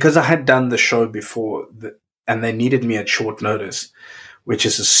because I had done the show before, and they needed me at short notice, which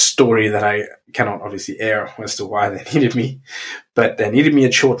is a story that I cannot obviously air as to why they needed me, but they needed me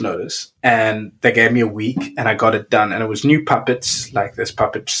at short notice, and they gave me a week, and I got it done. And it was new puppets, like there's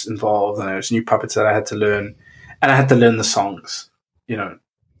puppets involved, and it was new puppets that I had to learn, and I had to learn the songs,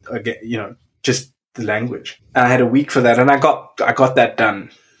 just the language. And I had a week for that, and I got that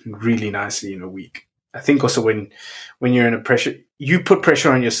done really nicely in a week. I think also when you're in a pressure, you put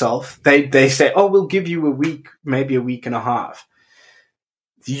pressure on yourself. They say, oh, we'll give you a week, maybe a week and a half.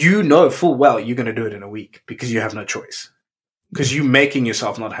 You know full well you're going to do it in a week, because you have no choice. Because you're making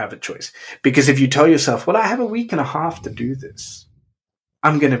yourself not have a choice. Because if you tell yourself, well, I have a week and a half to do this,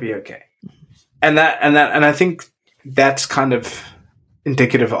 I'm going to be okay. And I think that's kind of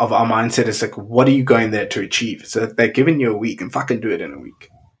indicative of our mindset. Is like, what are you going there to achieve? So they're giving you a week, and fucking do it in a week.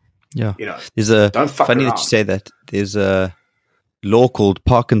 Yeah. Don't funny that you say that. There's a law called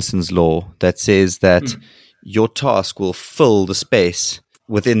Parkinson's law that says that your task will fill the space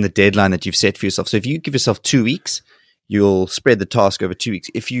within the deadline that you've set for yourself. So if you give yourself 2 weeks, you'll spread the task over 2 weeks.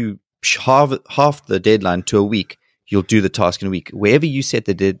 If you half the deadline to a week, you'll do the task in a week. Wherever you set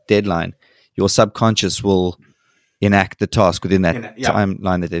the deadline, your subconscious will enact the task within that Yeah.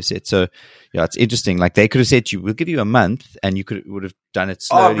 timeline that they've set. So, yeah, it's interesting. Like they could have said to you, "We'll give you a month," and you would have done it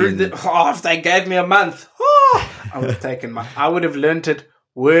slowly. If they gave me a month, I would have taken I would have learnt it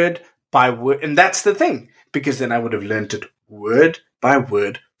word by word. And that's the thing, because then I would have learnt it word by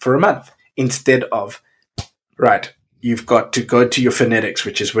word for a month instead of, right, you've got to go to your phonetics,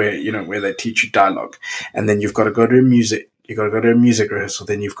 which is where, where they teach you dialogue. And then you've got to go to you've got to go to a music rehearsal.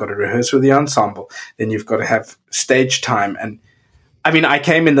 Then you've got to rehearse with the ensemble. Then you've got to have stage time. And I mean, I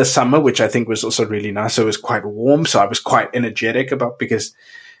came in the summer, which I think was also really nice. So it was quite warm. So I was quite energetic because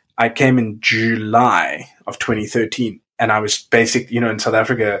I came in July of 2013, and I was basically, in South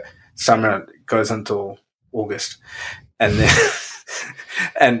Africa, summer goes until August, and then,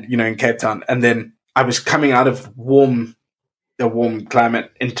 and, in Cape Town. And then I was coming out of a warm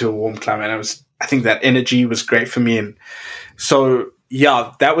climate into a warm climate. And I think that energy was great for me. And so,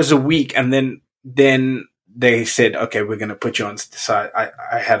 yeah, that was a week. And then they said, okay, we're going to put you on. So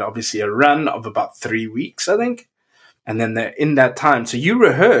I had obviously a run of about 3 weeks, I think. And then in that time, so you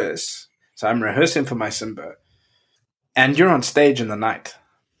rehearse. So I'm rehearsing for my Simba, and you're on stage in the night.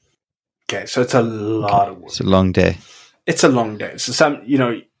 Okay, so it's a lot of work. It's a long day. It's a long day. So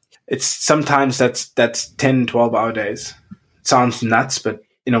it's sometimes that's 10, 12-hour days. It sounds nuts, but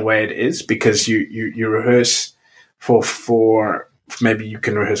in a way it is, because you rehearse for maybe you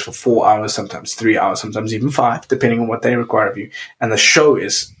can rehearse for 4 hours, sometimes 3 hours, sometimes even 5, depending on what they require of you. And the show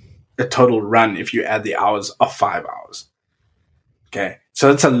is a total run if you add the hours of 5 hours. Okay,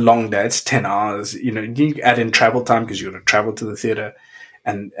 so it's a long day. It's 10 hours. You add in travel time because you got to travel to the theater,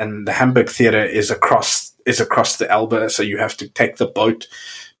 and the Hamburg theater is across the Elbe, so you have to take the boat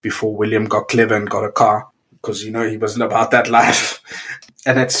before William got clever and got a car, because he wasn't about that life.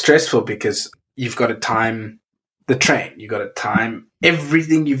 And it's stressful because you've got to time the train, you got to time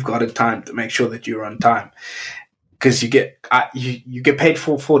everything. You've got to time to make sure that you're on time, because you get paid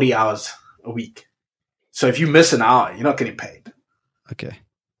for 40 hours a week. So if you miss an hour, you're not getting paid. Okay.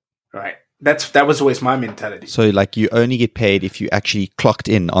 Right. That was always my mentality. So like you only get paid if you actually clocked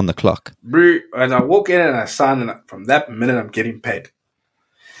in on the clock. And I walk in and I sign, and from that minute I'm getting paid.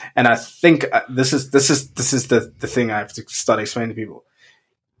 And I think this is the thing I have to start explaining to people.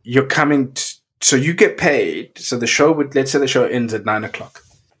 You're coming so you get paid. So let's say the show ends at 9:00.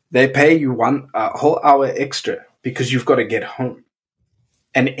 They pay you a whole hour extra because you've got to get home.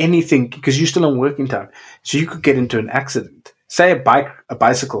 And anything, because you're still on working time. So you could get into an accident. Say a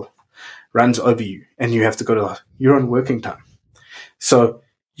bicycle runs over you and you have to you're on working time. So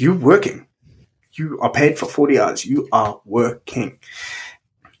you're working. You are paid for 40 hours. You are working.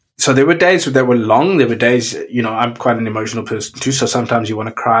 So there were days that were long. There were days, I'm quite an emotional person too. So sometimes you want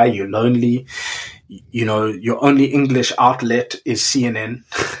to cry. You're lonely. Your only English outlet is CNN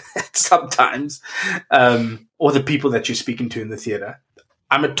sometimes, or the people that you're speaking to in the theater.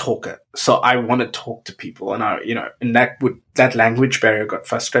 I'm a talker, so I want to talk to people, and and that language barrier got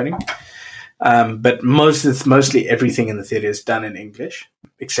frustrating. But mostly everything in the theater is done in English,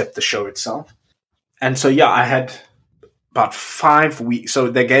 except the show itself. And so, yeah, I had about 5 weeks. So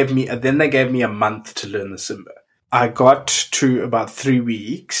they gave me a month to learn the Simba. I got to about 3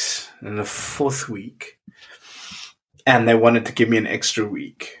 weeks, and the 4th week, and they wanted to give me an extra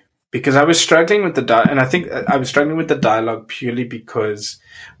week, because I was struggling with and I think I was struggling with the dialogue purely because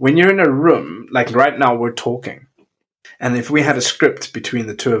when you're in a room, like right now we're talking, and if we had a script between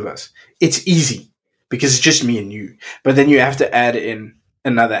the two of us, it's easy because it's just me and you. But then you have to add in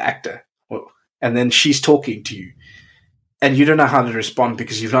another actor, and then she's talking to you, and you don't know how to respond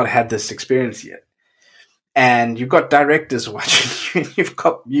because you've not had this experience yet. And you've got directors watching you, and you've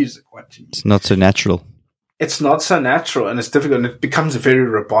got music watching you. It's not so natural. It's not so natural, and it's difficult, and it becomes very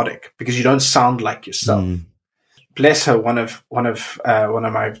robotic because you don't sound like yourself. Bless her, one of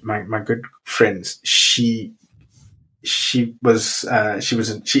my good friends. She's still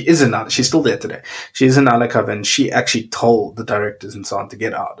there today. She is in Alakov, and she actually told the directors and so on to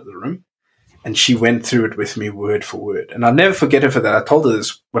get out of the room, and she went through it with me word for word. And I'll never forget her for that. I told her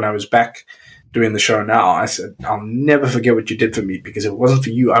this when I was back doing the show now. I said, I'll never forget what you did for me, because if it wasn't for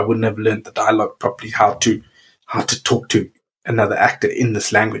you, I wouldn't have learned the dialogue properly, how to talk to another actor in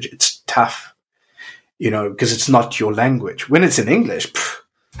this language. It's tough, because it's not your language. When it's in English,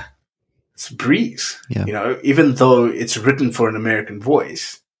 it's a breeze. Yeah. Even though it's written for an American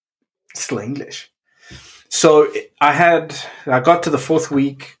voice, it's still English. So I got to the 4th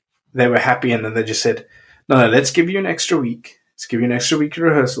week. They were happy, and then they just said, no, let's give you an extra week. Let's give you an extra week of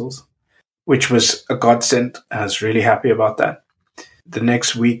rehearsals, which was a godsend. I was really happy about that. The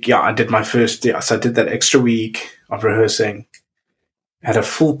next week, I did my first, so I did that extra week of rehearsing. had a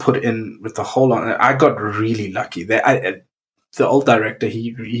full put in with the whole on. I got really lucky. The old director,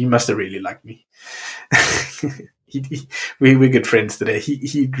 he must have really liked me. We're good friends today.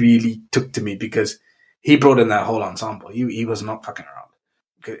 He really took to me because he brought in that whole ensemble. He was not fucking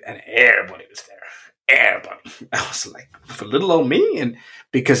around, and everybody was there. Everybody. I was like, for little old me, and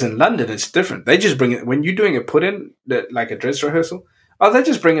because in London it's different. They just bring it when you're doing a put in, like a dress rehearsal. Oh, they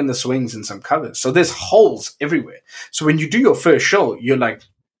just bring in the swings and some covers. So there's holes everywhere. So when you do your first show, you're like,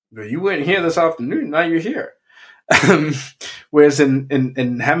 well, you weren't here this afternoon. Now you're here. Whereas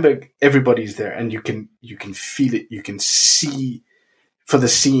in Hamburg, everybody's there, and you can feel it. You can see for the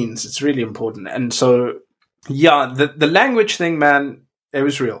scenes. It's really important. And so, yeah, the language thing, man, it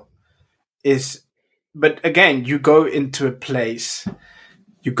was real. But again, you go into a place,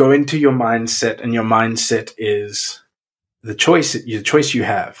 you go into your mindset, and your mindset is the choice you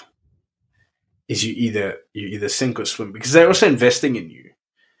have is you either sink or swim, because they're also investing in you.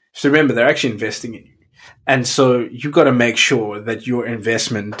 So remember, they're actually investing in you. And so you got to make sure that your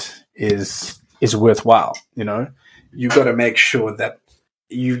investment is worthwhile. You know, you got to make sure that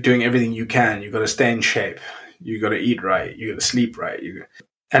you're doing everything you can. You got to stay in shape. You got to eat right. You got to sleep right.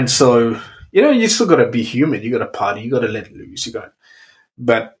 And so, you know, you still got to be human. You got to party. You got to let loose.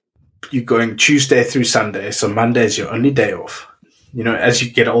 But you're going Tuesday through Sunday. So Monday is your only day off. You know, as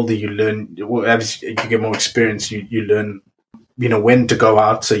you get older, you learn. As you get more experience, you learn, you know, when to go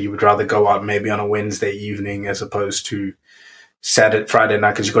out. So you would rather go out maybe on a Wednesday evening as opposed to Friday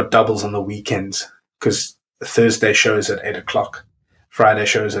night, because you've got doubles on the weekends, because the Thursday shows at 8:00, Friday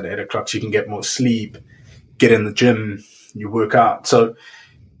shows at 8:00. So you can get more sleep, get in the gym, you work out. So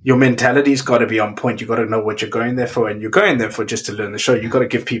your mentality's got to be on point. You got to know what you're going there for, and you're going there for just to learn the show. You got to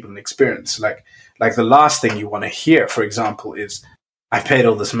give people an experience. Like the last thing you want to hear, for example, is I paid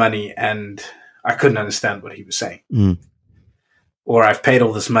all this money and I couldn't understand what he was saying. Mm. Or I've paid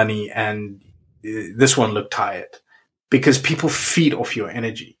all this money and this one looked tired, because people feed off your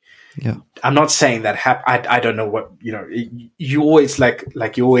energy. Yeah. I'm not saying that I don't know what, you know, you always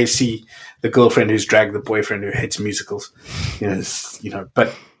like you always see the girlfriend who's dragged the boyfriend who hates musicals, you know,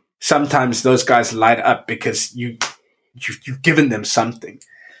 but sometimes those guys light up because you've given them something.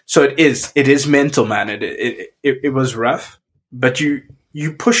 So it is mental, man. It was rough, but you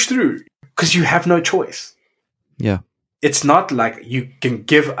push through because you have no choice. Yeah. It's not like you can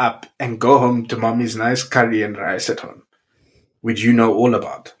give up and go home to mommy's nice curry and rice at home, which you know all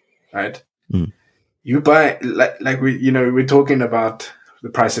about, right? Mm. You buy, like we're talking about the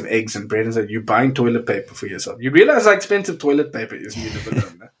price of eggs and bread, and so you're buying toilet paper for yourself. You realize how expensive toilet paper is.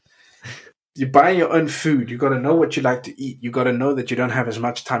 You're buying your own food. You got to know what you like to eat. You got to know that you don't have as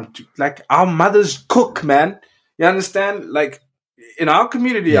much time to, like, our mothers cook, man. You understand? Like, in our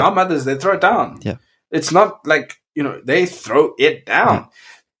community, our mothers, they throw it down. Yeah. It's not like, you know, they throw it down.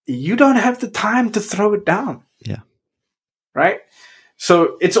 Yeah. You don't have the time to throw it down. Yeah. Right?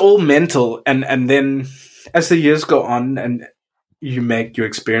 So it's all mental. And then as the years go on and you make your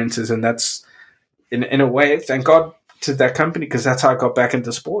experiences, and that's, in a way, thank God to that company, because that's how I got back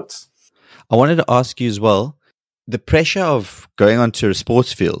into sports. I wanted to ask you as well, the pressure of going onto a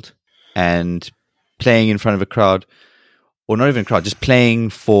sports field and playing in front of a crowd, or not even a crowd, just playing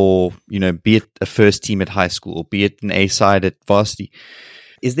for, you know, be it a first team at high school or be it an A side at varsity.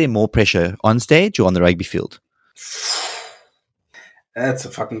 Is there more pressure on stage or on the rugby field? That's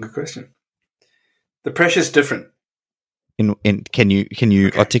a fucking good question. The pressure's different. Can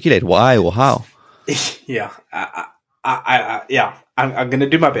you articulate why or how? Yeah, I'm going to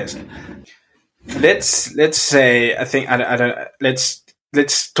do my best. Let's say, I think, I don't,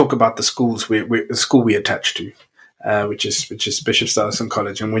 let's talk about the schools the school we attach to, which is Bishop Stuyvesant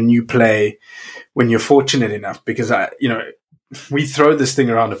College. And when you're fortunate enough, because we throw this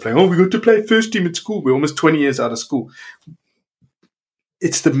thing around to play. Oh, we got to play first team at school. We're almost 20 years out of school.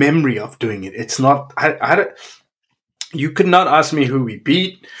 It's the memory of doing it. It's not, you could not ask me who we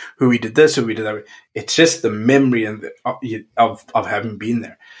beat, who we did this, who we did that. It's just the memory and of having been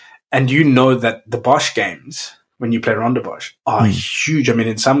there. And you know that the Bosch games, when you play Ronde Bosch, are huge. I mean,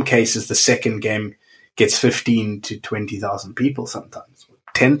 in some cases, the second game gets 15 to 20,000 people sometimes.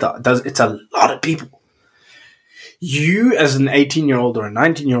 10,000. It's a lot of people. You, as an 18-year-old or a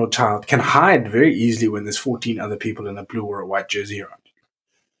 19-year-old child, can hide very easily when there's 14 other people in a blue or a white jersey around you.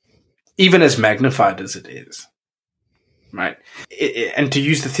 Even as magnified as it is. Right. And to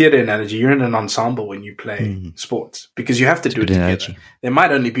use the theater analogy, you're in an ensemble when you play sports, because you have to do it together. Analogy. There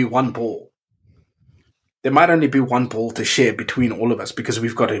might only be one ball. There might only be one ball to share between all of us, because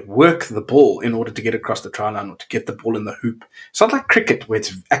we've got to work the ball in order to get across the try line or to get the ball in the hoop. It's not like cricket, where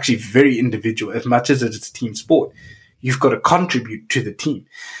it's actually very individual as much as it's a team sport. You've got to contribute to the team.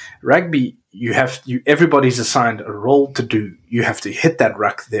 Rugby, everybody's assigned a role to do. You have to hit that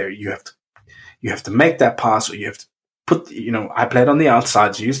ruck there. You have to make that pass, or you have to put, I played on the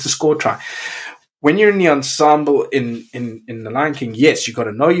outsides, used to score try. When you're in the ensemble in The Lion King, yes, you got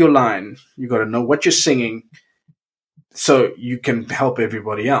to know your line. You got to know what you're singing so you can help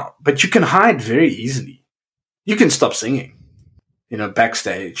everybody out. But you can hide very easily. You can stop singing,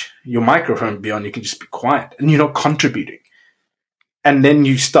 backstage. Your microphone will be on. You can just be quiet and you're not contributing. And then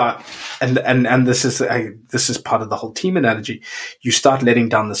you start, and this is part of the whole team analogy. You start letting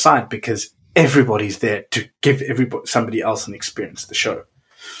down the side because everybody's there to give somebody else an experience the show.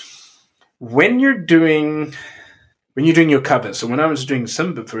 When you're doing your cover, so when I was doing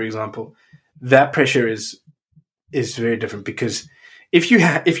Simba, for example, that pressure is very different, because if you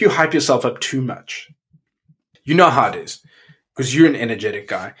hype yourself up too much, you know how it is, because you're an energetic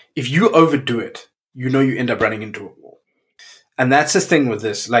guy. If you overdo it, you end up running into a wall. And that's the thing with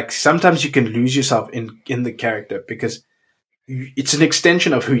this. Like, sometimes you can lose yourself in the character, because it's an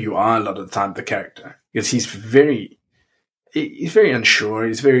extension of who you are a lot of the time, the character, because he's very unsure.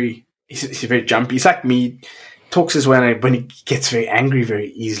 He's very jumpy. He's like me, talks his way when he gets very angry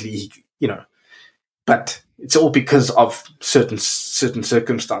very easily, but it's all because of certain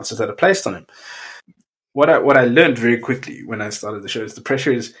circumstances that are placed on him. What I learned very quickly when I started the show is the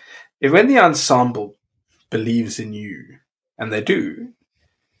pressure is, when the ensemble believes in you, and they do,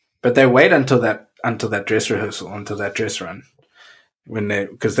 but they wait until that dress rehearsal, until that dress run,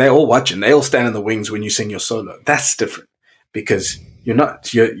 because they're all watching, they all stand in the wings when you sing your solo. That's different, because you're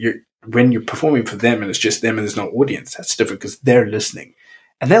when you're performing for them and it's just them and there's no audience. That's different, because they're listening,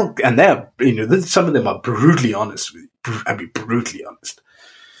 and they're some of them are brutally honest with you. I mean, brutally honest.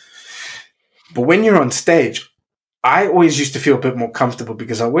 But when you're on stage, I always used to feel a bit more comfortable,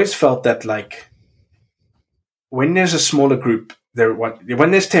 because I always felt that, like, when there's a smaller group,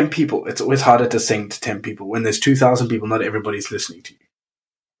 when there's 10 people, it's always harder to sing to 10 people. When there's 2,000 people, not everybody's listening to you,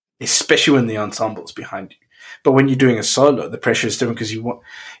 especially when the ensemble's behind you. But when you're doing a solo, the pressure is different, because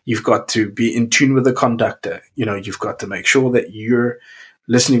you've got to be in tune with the conductor. You've got to make sure that you're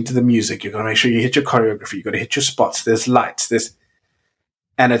listening to the music. You've got to make sure you hit your choreography. You've got to hit your spots. There's lights.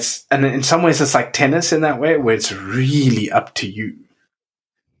 And in some ways it's like tennis in that way, where it's really up to you.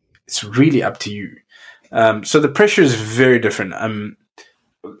 It's really up to you. So the pressure is very different.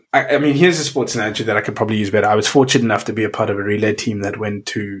 I mean, here's a sports analogy that I could probably use better. I was fortunate enough to be a part of a relay team that went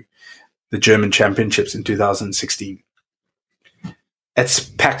to the German championships in 2016. It's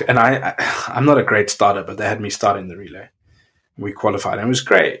packed, and I'm not a great starter, but they had me start in the relay. We qualified, and it was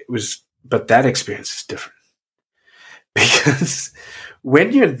great. But that experience is different, because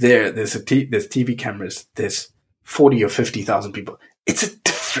when you're there, there's TV cameras, there's 40 or 50,000 people. It's a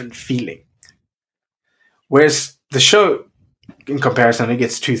different feeling. Whereas the show, in comparison, it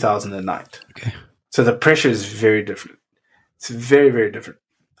gets 2,000 a night. Okay. So the pressure is very different. It's very, very different.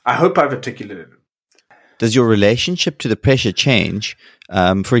 I hope I've articulated it. Does your relationship to the pressure change?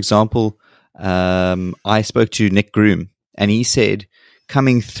 For example, I spoke to Nick Groom, and he said,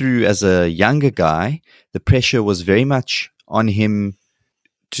 coming through as a younger guy, the pressure was very much on him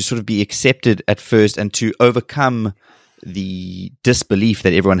to sort of be accepted at first and to overcome the disbelief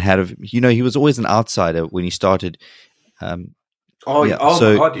that everyone had of, he was always an outsider when he started. No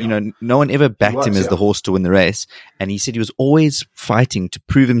one ever backed him as the horse to win the race. And he said he was always fighting to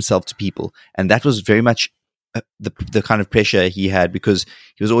prove himself to people. And that was very much the kind of pressure he had, because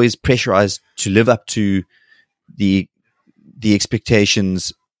he was always pressurized to live up to the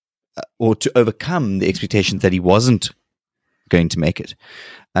expectations, or to overcome the expectations that he wasn't going to make it.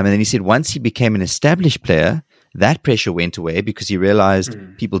 And then he said once he became an established player, that pressure went away, because he realized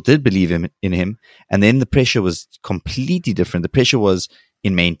people did believe in him. And then the pressure was completely different. The pressure was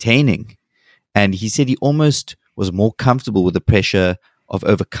in maintaining. And he said he almost was more comfortable with the pressure of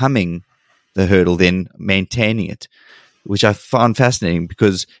overcoming the hurdle than maintaining it, which I found fascinating,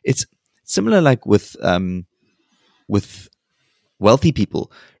 because it's similar like with wealthy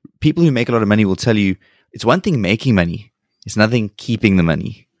people. People who make a lot of money will tell you it's one thing making money, it's nothing keeping the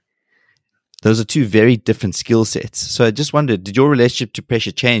money. Those are two very different skill sets. So I just wondered, did your relationship to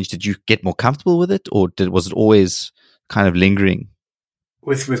pressure change? Did you get more comfortable with it, or was it always kind of lingering?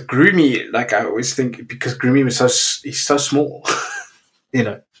 With Groomy, like I always think, because Groomy he's so small,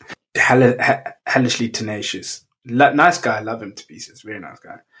 hellishly tenacious, nice guy. I love him to pieces. Very nice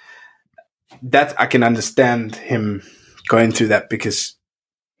guy. That I can understand him going through that, because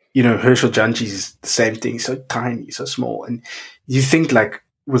Herschel Janchi is the same thing. He's so tiny, so small, and you think like,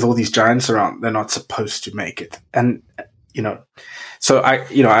 with all these giants around, they're not supposed to make it. And So I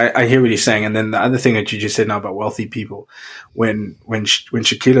hear what you're saying. And then the other thing that you just said now about wealthy people, when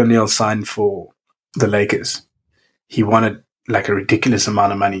Shaquille O'Neal signed for the Lakers, he wanted like a ridiculous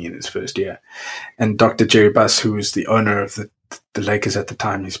amount of money in his first year. And Dr. Jerry Buss, who was the owner of the Lakers at the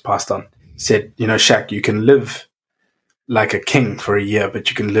time, he's passed on, said, Shaq, you can live like a king for a year, but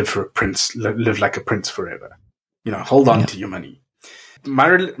you can live like a prince forever. Hold on to your money. My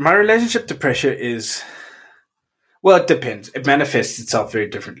relationship to pressure is, well, it depends. It manifests itself very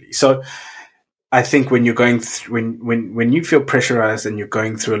differently. So I think when you're going when you feel pressurized and you're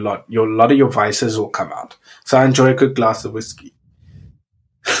going through a lot of your vices will come out. So I enjoy a good glass of whiskey.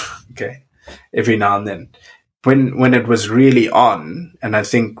 Okay. Every now and then. When it was really on, and I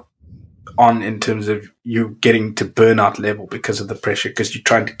think on in terms of you getting to burnout level because of the pressure, because you're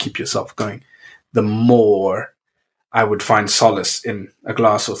trying to keep yourself going, the more I would find solace in a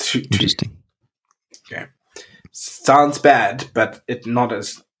glass or two. Interesting. Okay. Sounds bad, but it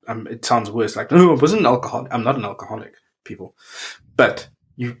sounds worse. Like, no, I wasn't an alcoholic. I'm not an alcoholic, people. But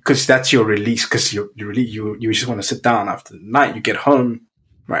because that's your release, because you just want to sit down after the night. You get home,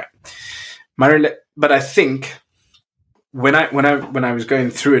 right? But I think when I was going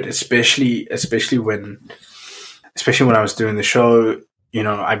through it, especially when I was doing the show,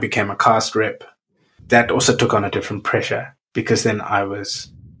 I became a cast rep. That also took on a different pressure, because then I was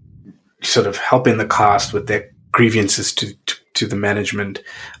sort of helping the cast with their grievances to the management.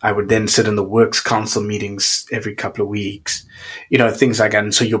 I would then sit in the works council meetings every couple of weeks, things like that.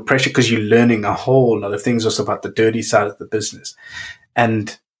 And so your pressure, because you're learning a whole lot of things also about the dirty side of the business.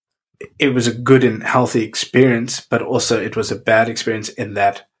 And it was a good and healthy experience, but also it was a bad experience in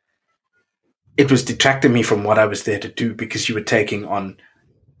that it was detracting me from what I was there to do, because you were taking on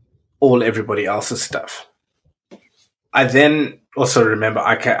everybody else's stuff. I then also remember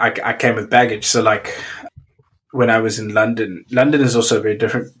I came with baggage. So like when I was in London is also a very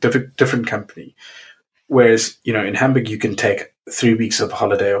different company. Whereas, in Hamburg, you can take 3 weeks of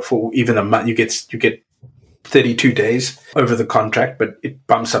holiday, or 4, even a month. You get 32 days over the contract, but it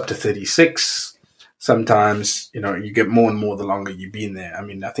bumps up to 36. Sometimes, you get more and more the longer you've been there. I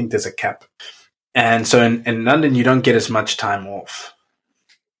mean, I think there's a cap. And so in London, you don't get as much time off.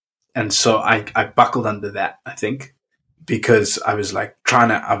 And so I buckled under that, I think, because I was like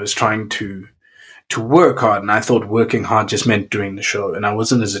trying to work hard, and I thought working hard just meant doing the show, and I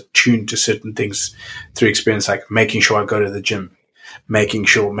wasn't as attuned to certain things through experience, like making sure I go to the gym, making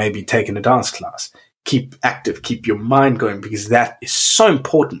sure maybe taking a dance class, keep active, keep your mind going, because that is so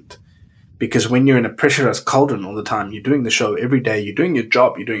important. Because when you're in a pressurized cauldron all the time, you're doing the show every day, you're doing your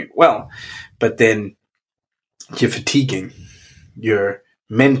job, you're doing it well, but then you're fatiguing, you're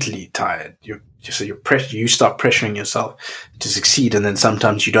mentally tired, you start pressuring yourself to succeed, and then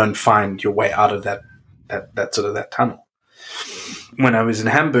sometimes you don't find your way out of that sort of that tunnel. When I was in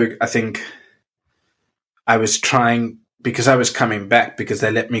Hamburg, I think I was trying, because I was coming back, because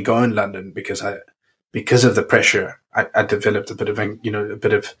they let me go in London, because of the pressure, I developed a bit of I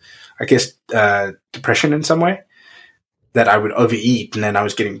guess depression in some way, that I would overeat, and then I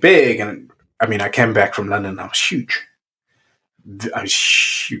was getting big, and I mean I came back from London and I was huge.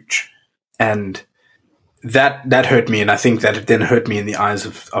 And that hurt me, and I think that it then hurt me in the eyes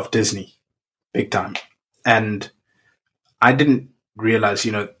of Disney, big time. And I didn't realize,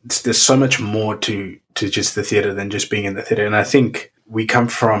 there's so much more to just the theater than just being in the theater. And I think we come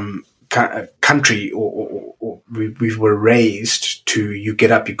from a country, or we were raised to, you get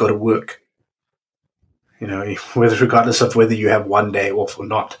up, you got to work. Regardless of whether you have one day off or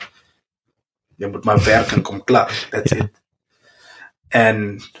not. That's it.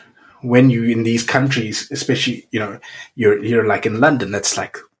 And when you in these countries, especially, you're like in London, that's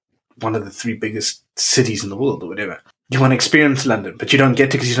like one of the 3 biggest cities in the world or whatever. You want to experience London, but you don't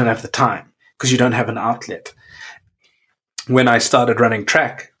get to, because you don't have the time, because you don't have an outlet. When I started running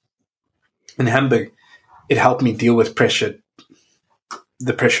track in Hamburg, it helped me deal with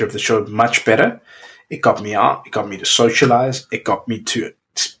the pressure of the show much better. It got me out. It got me to socialize. It got me to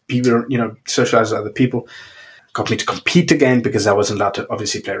be, socialize with other people. Got me to compete again, because I wasn't allowed to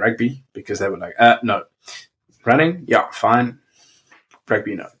obviously play rugby, because they were like, no. Running, yeah, fine.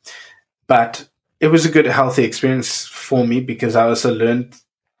 Rugby, no. But it was a good, healthy experience for me, because I also learned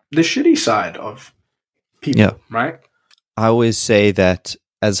the shitty side of people, right? I always say that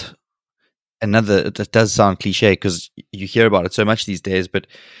as that does sound cliche, because you hear about it so much these days, but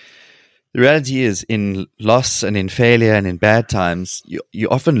the reality is, in loss and in failure and in bad times, you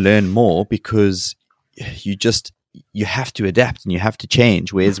often learn more, because you have to adapt and you have to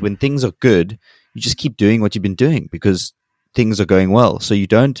change. Whereas when things are good, you just keep doing what you've been doing, because things are going well. So you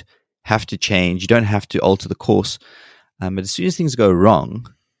don't have to change. You don't have to alter the course. But as soon as things go wrong,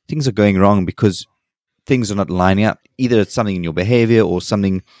 things are going wrong because things are not lining up. Either it's something in your behavior or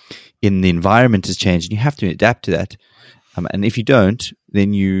something in the environment has changed, and you have to adapt to that. And if you don't,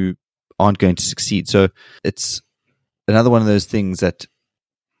 then you aren't going to succeed. So it's another one of those things that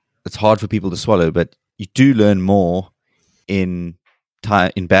it's hard for people to swallow, but you do learn more in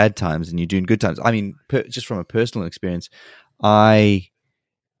bad times than you do in good times. I mean, just from a personal experience, I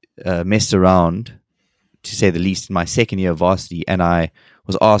messed around, to say the least, in my second year of varsity, and I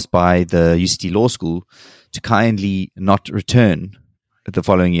was asked by the UCT Law School to kindly not return the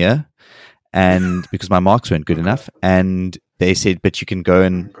following year, and because my marks weren't good enough, and they said, but you can go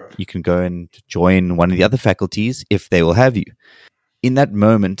and join one of the other faculties if they will have you. In that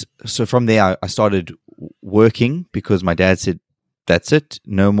moment, so from there, I started working because my dad said, that's it,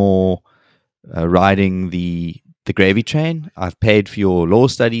 no more riding the gravy train. I've paid for your law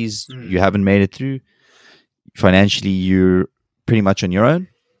studies. You haven't made it through. Financially, you're pretty much on your own.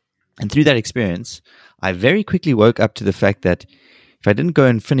 And through that experience, I very quickly woke up to the fact that if I didn't go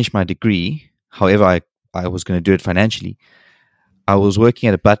and finish my degree, however I was going to do it financially, I was working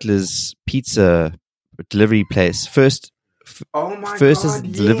at a butler's pizza delivery place, first as a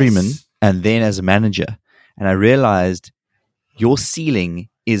deliveryman and then as a manager. And I realized your ceiling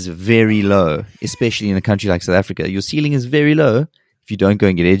is very low, especially in a country like South Africa. Your ceiling is very low if you don't go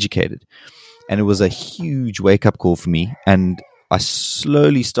and get educated. And it was a huge wake-up call for me. And I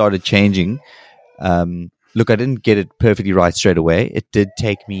slowly started changing. Look, I didn't get it perfectly right straight away. It did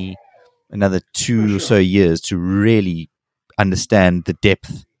take me another 2 or so years to really understand the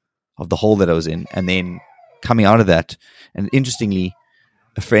depth of the hole that I was in. And then coming out of that, and interestingly,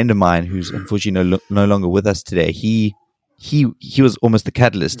 a friend of mine who's unfortunately no longer with us today, he was almost the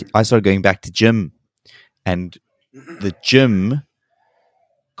catalyst. I started going back to gym, and the gym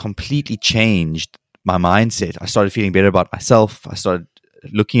completely changed my mindset. I started feeling better about myself. I started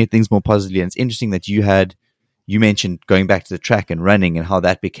looking at things more positively. And it's interesting that you mentioned going back to the track and running and how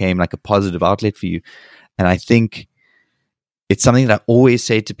that became like a positive outlet for you. And I think it's something that I always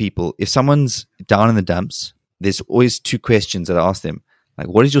say to people. If someone's down in the dumps, there's always 2 questions that I ask them. Like,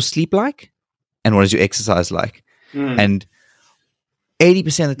 what is your sleep like? And what is your exercise like? And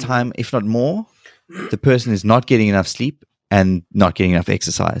 80% of the time, if not more, the person is not getting enough sleep and not getting enough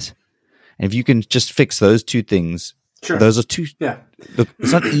exercise. And if you can just fix those 2 things, those are 2. Yeah. Look,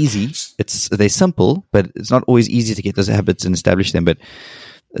 it's not easy. They're simple, but it's not always easy to get those habits and establish them. But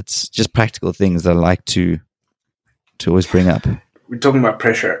it's just practical things that I like to always bring up. We're talking about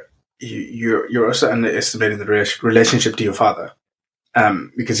pressure. You're also underestimating the relationship to your father,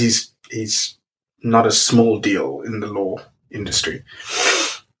 because he's not a small deal in the law industry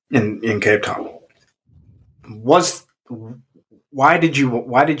in Cape Town. Why did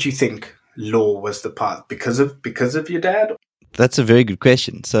you think law was the path? Because of your dad? That's a very good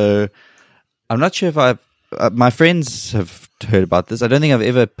question. So I'm not sure if my friends have heard about this. I don't think I've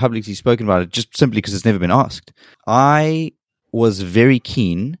ever publicly spoken about it, just simply because it's never been asked. I was very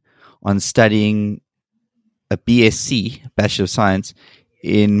keen on studying a BSc, Bachelor of Science,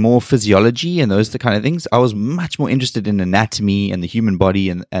 in more physiology and those kind of things. I was much more interested in anatomy and the human body,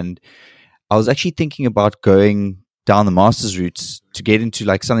 and I was actually thinking about going down the master's routes to get into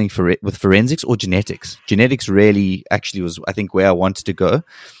like something with forensics or genetics. Genetics really actually was, I think, where I wanted to go.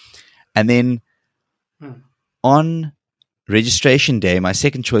 And then on registration day, my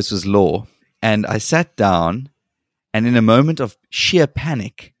second choice was law. And I sat down, and in a moment of sheer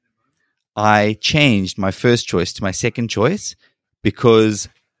panic, I changed my first choice to my second choice because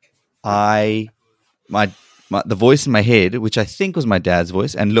the voice in my head, which I think was my dad's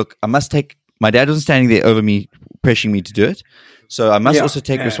voice, and look, my dad wasn't standing there over me, pressuring me to do it. So I must also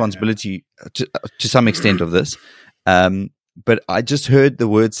take responsibility to some extent of this. But I just heard the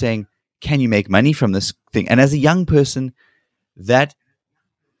word saying, can you make money from this thing? And as a young person, that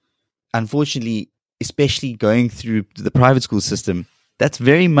unfortunately, especially going through the private school system, that's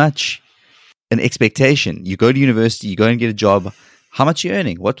very much an expectation. You go to university, you go and get a job. How much are you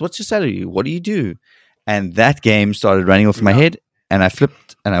earning? What's your salary? What do you do? And that game started running off in my head, and I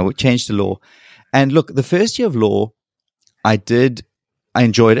flipped and I changed to law. And look, the first year of law, I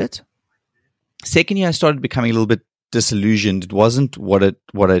enjoyed it. Second year, I started becoming a little bit disillusioned. It wasn't what I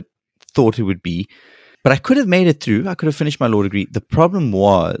thought it would be, but I could have made it through. I could have finished my law degree. The problem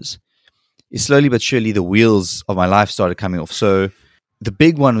is slowly but surely the wheels of my life started coming off. So the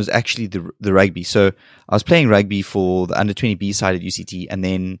big one was actually the rugby. So I was playing rugby for the under 20B side at UCT, and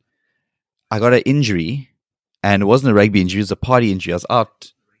then I got an injury, and it wasn't a rugby injury, it was a party injury. I was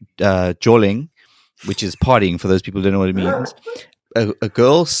out jawling, which is partying for those people who don't know what it means. A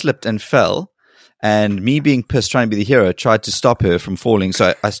girl slipped and fell, And me being pissed, trying to be the hero, tried to stop her from falling.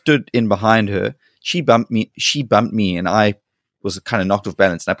 So I stood in behind her. She bumped me, and I was kind of knocked off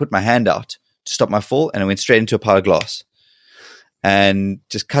balance. And I put my hand out to stop my fall, and I went straight into a pile of glass. And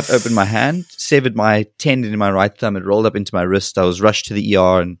just cut open my hand, severed my tendon in my right thumb. It rolled up into my wrist. I was rushed to the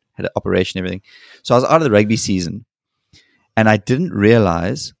ER and had an operation and everything. So I was out of the rugby season. And I didn't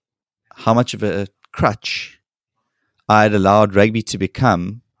realize how much of a crutch I had allowed rugby to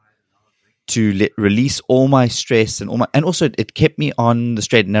become to release all my stress and also it kept me on the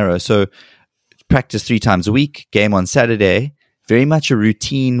straight and narrow. So practice 3 times a week, game on Saturday, very much a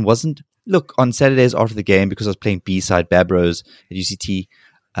routine. Look, on Saturdays after the game, because I was playing B-side Babros at UCT,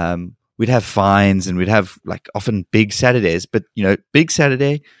 we'd have fines and we'd have like often big Saturdays, but big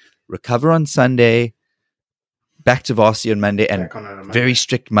Saturday, recover on Sunday, back to varsity on Monday, and very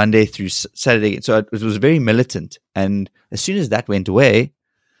strict Monday through Saturday. So it was very militant. And as soon as that went away,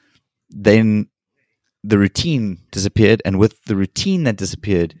 then the routine disappeared. And with the routine that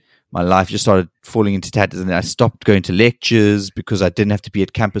disappeared, my life just started falling into tatters. And then I stopped going to lectures because I didn't have to be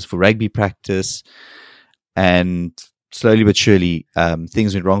at campus for rugby practice. And slowly but surely,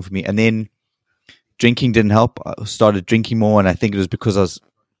 things went wrong for me. And then drinking didn't help. I started drinking more. And I think it was because I was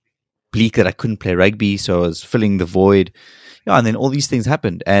bleak that I couldn't play rugby. So I was filling the void. And then all these things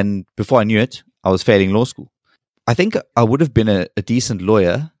happened. And before I knew it, I was failing law school. I think I would have been a decent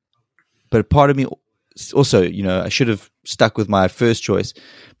lawyer. But part of me also, I should have stuck with my first choice.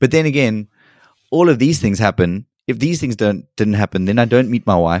 But then again, all of these things happen. If these things didn't happen, then I don't meet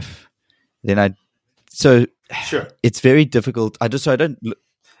my wife. So sure, it's very difficult. That's what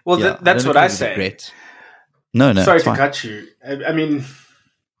I say. Regret. No. Sorry to cut you. I mean,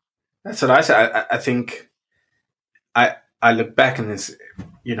 that's what I say. I think I look back and this,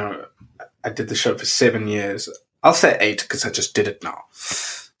 I did the show for 7 years. I'll say 8 because I just did it now.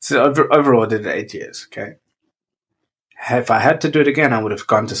 So overall, I did it 8 years, okay? If I had to do it again, I would have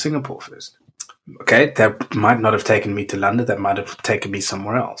gone to Singapore first. Okay, that might not have taken me to London. That might have taken me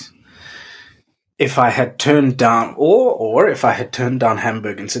somewhere else. If I had turned down, or if I had turned down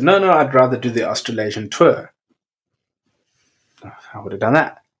Hamburg and said, no, I'd rather do the Australasian tour, I would have done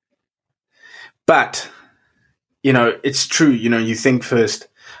that. But, it's true. You think first.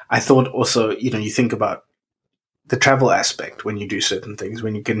 I thought also, you think about the travel aspect when you do certain things,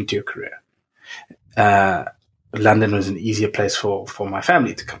 when you get into your career. London was an easier place for my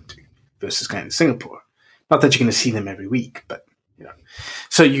family to come to versus going to Singapore. Not that you're going to see them every week, but,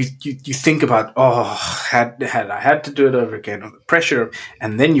 So you think about, had I had to do it over again, or the pressure,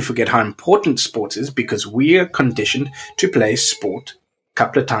 and then you forget how important sports is because we are conditioned to play sport a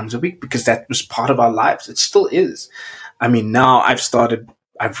couple of times a week because that was part of our lives. It still is. I mean, now I've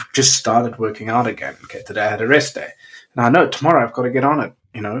just started working out again. Okay, today I had a rest day. And I know tomorrow I've got to get on it,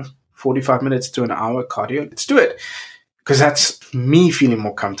 45 minutes to an hour cardio. Let's do it. Because that's me feeling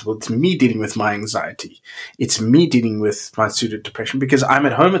more comfortable. It's me dealing with my anxiety. It's me dealing with my suited depression because I'm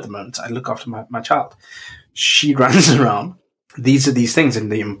at home at the moment. I look after my child. She runs around. These are these things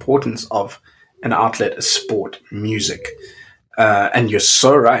and the importance of an outlet, a sport, music. And you're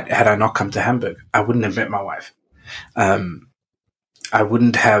so right. Had I not come to Hamburg, I wouldn't have met my wife.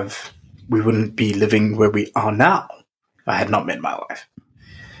 We wouldn't be living where we are now if I had not met my wife.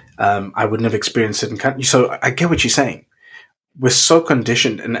 I wouldn't have experienced certain countries. So I get what you're saying. We're so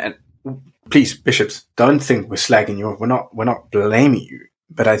conditioned, and please, bishops, don't think we're slagging you off. We're not blaming you.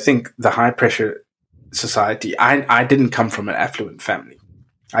 But I think the high pressure society, I didn't come from an affluent family.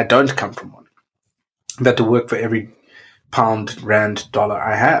 I don't come from one. I had to work for every pound, rand, dollar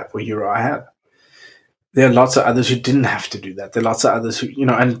I have, or euro I have. There are lots of others who didn't have to do that. There are lots of others who,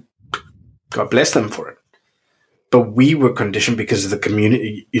 and God bless them for it. But we were conditioned because of the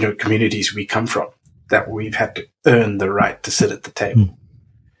community, communities we come from, that we've had to earn the right to sit at the table. Mm.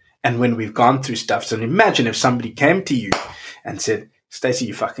 And when we've gone through stuff, so imagine if somebody came to you and said, Stacey,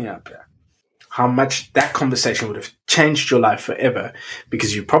 you're fucking up here. How much that conversation would have changed your life forever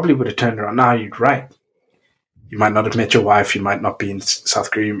because you probably would have turned around. Now you're right. You might not have met your wife. You might not be in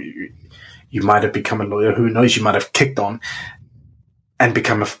South Korea. You might have become a lawyer. Who knows? You might have kicked on and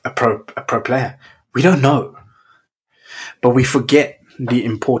become a pro player. We don't know. But we forget the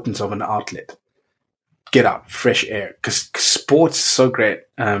importance of an outlet. Get out, fresh air. Because sports is so great.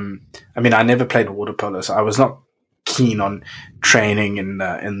 I never played water polo, so I was not keen on training in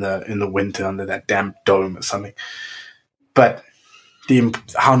the winter under that damn dome or something. But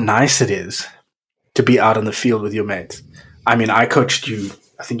how nice it is to be out on the field with your mates. I mean, I coached you,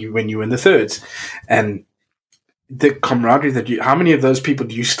 I think when you were in the thirds, and the camaraderie how many of those people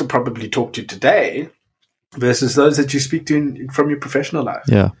do you still probably talk to today versus those that you speak to from your professional life?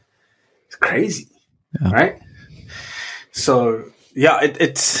 Yeah. It's crazy. right? So yeah,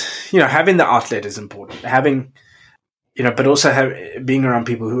 it's having the outlet is important. Having but also being around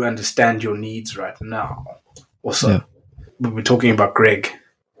people who understand your needs right now. Also, we're talking about Greg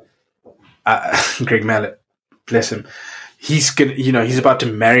Mallet, bless him. He's gonna, he's about to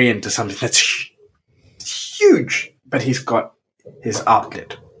marry into something that's huge, but he's got his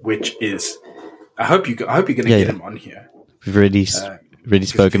outlet, which is. I hope you're gonna get him on here. We've already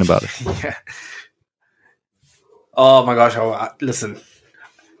spoken about it. Yeah. Oh my gosh! Listen.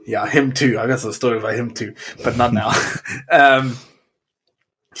 Yeah, him too. I got some story about him too, but not now.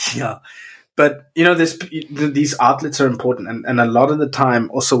 Yeah. But, these outlets are important. And a lot of the time,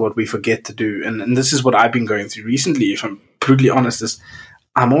 also what we forget to do, and this is what I've been going through recently, if I'm brutally honest, is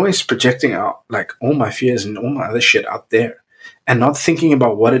I'm always projecting out like all my fears and all my other shit out there and not thinking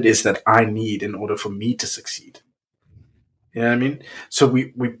about what it is that I need in order for me to succeed. You know what I mean? So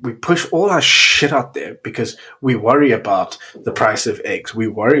we push all our shit out there because we worry about the price of eggs. We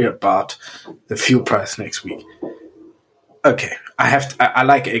worry about the fuel price next week. Okay, I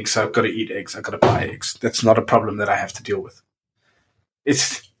like eggs, so I've got to eat eggs. I've got to buy eggs. That's not a problem that I have to deal with.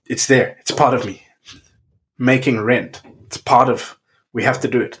 It's there. It's part of me. Making rent. It's part of, we have to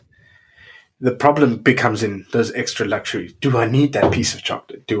do it. The problem becomes in those extra luxuries. Do I need that piece of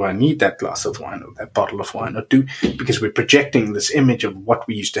chocolate? Do I need that glass of wine or that bottle of wine? Because we're projecting this image of what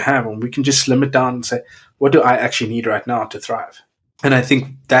we used to have, and we can just slim it down and say, what do I actually need right now to thrive? And I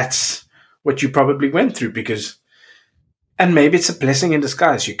think that's what you probably went through and maybe it's a blessing in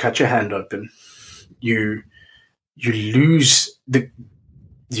disguise. You cut your hand open. You lose the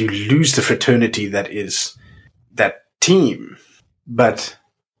fraternity that is that team, but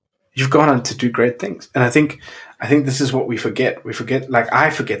you've gone on to do great things. And I think this is what we forget. We forget, like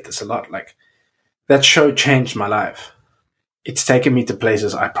I forget this a lot. Like that show changed my life. It's taken me to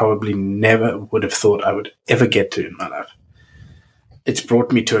places I probably never would have thought I would ever get to in my life. It's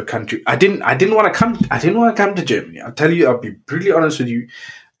brought me to a country. I didn't want to come to Germany. I'll be brutally honest with you.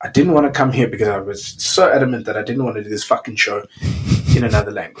 I didn't want to come here because I was so adamant that I didn't want to do this fucking show in another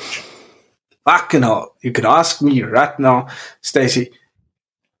language. Fucking hell. You can ask me right now, Stacey.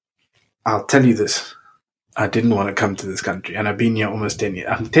 I'll tell you this. I didn't want to come to this country, and I've been here almost 10 years.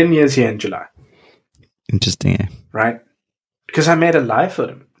 I'm 10 years here in July. Interesting, eh? Right? Because I made a life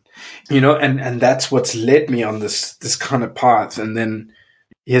out of it. And that's what's led me on this kind of path. And then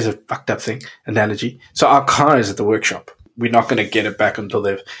here's a fucked up analogy. So our car is at the workshop. We're not going to get it back until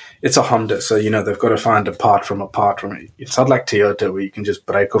it's a Honda. So, they've got to find a part from it. It's not like Toyota where you can just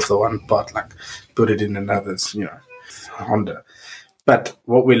break off the one part, like put it in another's, Honda. But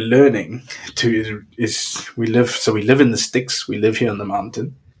what we're learning is we live in the sticks. We live here on the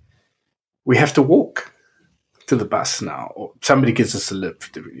mountain. We have to walk to the bus now, or somebody gives us a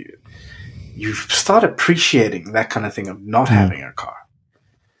lift. You start appreciating that kind of thing of not having a car.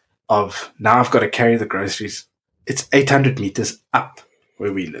 Of now I've got to carry the groceries. It's 800 meters up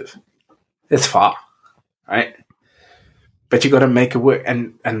where we live. It's far, right? But you got to make it work.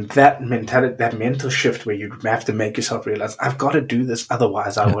 And that mentality, that mental shift where you have to make yourself realize, I've got to do this,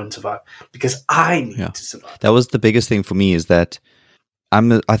 otherwise I won't survive. Because I need to survive. That was the biggest thing for me, is that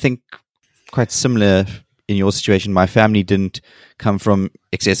I think quite similar in your situation. My family didn't come from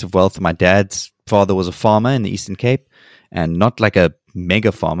excessive wealth. My dad's father was a farmer in the Eastern Cape, and not like a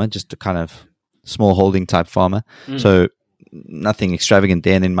mega farmer, just a kind of small holding type farmer. So nothing extravagant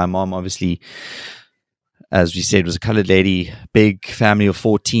there. And then my mom, obviously, as we said, was a colored lady, big family of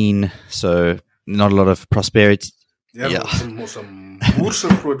 14. So not a lot of prosperity. Not a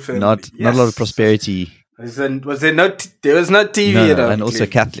lot of prosperity. There was no TV at home. And also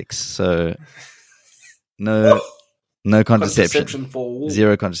Catholics. So no contraception.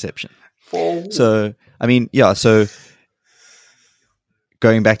 Zero contraception. So, I mean, so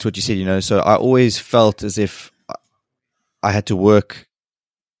going back to what you said, so I always felt as if I had to work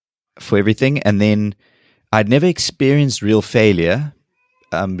for everything. And then I'd never experienced real failure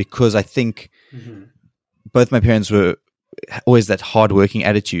because I think both my parents were always that hardworking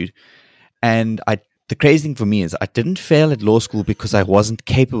attitude. And the crazy thing for me is I didn't fail at law school because I wasn't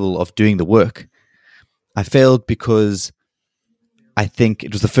capable of doing the work. I failed because I think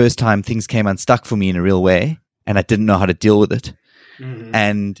it was the first time things came unstuck for me in a real way, and I didn't know how to deal with it.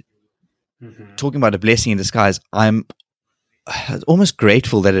 And talking about a blessing in disguise, I'm almost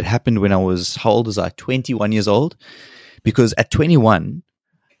grateful that it happened when I was, how old was I? 21 years old. Because at 21,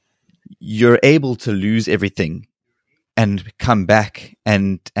 you're able to lose everything and come back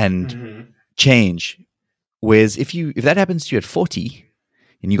and change. Whereas if that happens to you at 40,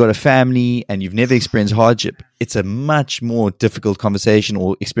 and you've got a family and you've never experienced hardship, it's a much more difficult conversation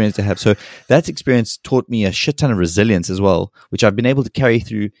or experience to have. So that experience taught me a shit ton of resilience as well, which I've been able to carry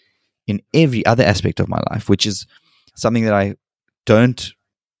through in every other aspect of my life, which is something that I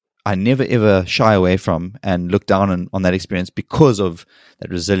never ever shy away from and look down on that experience because of that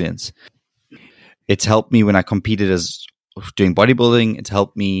resilience. It's helped me when I competed as doing bodybuilding. It's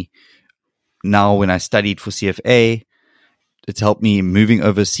helped me now when I studied for CFA. It's helped me moving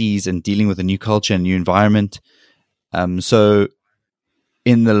overseas and dealing with a new culture and new environment. So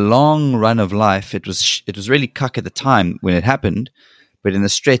in the long run of life, it was really cuck at the time when it happened. But in the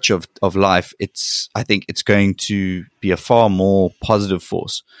stretch of life, I think it's going to be a far more positive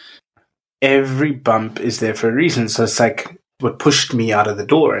force. Every bump is there for a reason. So it's like what pushed me out of the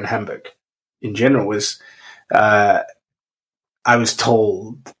door in Hamburg in general was I was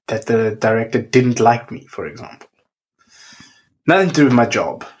told that the director didn't like me, for example. Nothing to do with my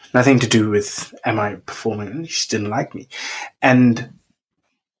job. Nothing to do with am I performing. He just didn't like me. And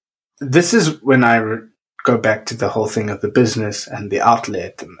this is when I go back to the whole thing of the business and the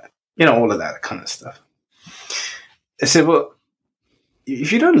outlet and, all of that kind of stuff. I said, well,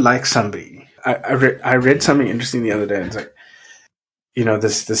 if you don't like somebody, I read something interesting the other day. And it's like,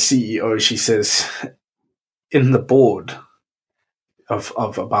 the CEO, she says, in the board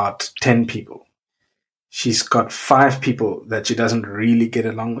of about 10 people, she's got 5 people that she doesn't really get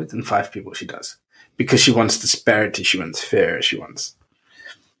along with and 5 people she does. Because she wants disparity, she wants fair,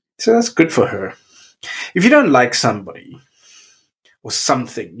 So that's good for her. If you don't like somebody or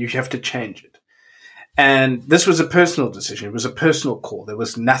something, you have to change it. And this was a personal decision. It was a personal call. There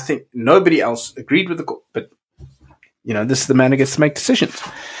was nothing, nobody else agreed with the call. But, this is the man who gets to make decisions.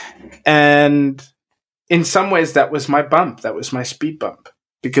 And in some ways, that was my bump. That was my speed bump.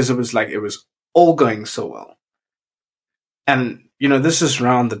 Because it was all going so well. And, this is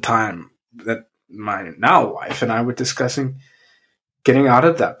around the time that my now wife and I were discussing getting out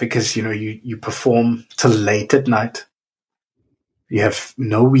of that. Because, you perform till late at night. You have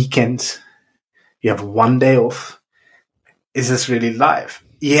no weekends. You have one day off. Is this really life?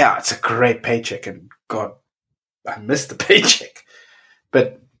 Yeah, it's a great paycheck. And God, I miss the paycheck.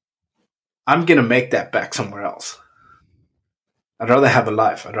 But I'm going to make that back somewhere else. I'd rather have a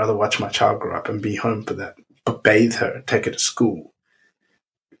life. I'd rather watch my child grow up and be home for that. But bathe her, take her to school,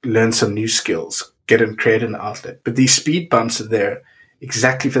 learn some new skills, create an outlet. But these speed bumps are there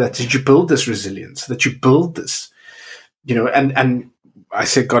exactly for that. Did you build this resilience? That you build this, and I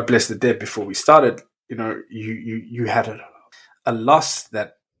said, God bless the dead before we started. You had a loss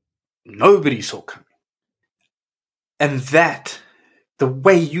that nobody saw coming. And that, the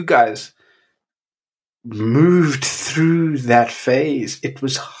way you guys moved through that phase, it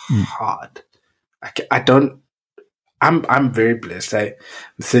was hard. I'm very blessed. I'm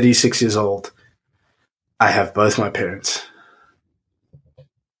 36 years old. I have both my parents.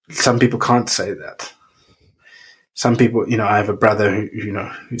 Some people can't say that. Some people, I have a brother who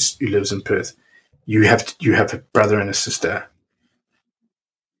lives in Perth. You have a brother and a sister.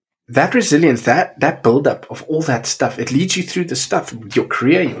 That resilience, that build-up of all that stuff, it leads you through the stuff, your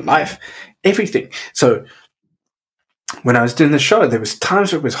career, your life, everything. So when I was doing the show, there was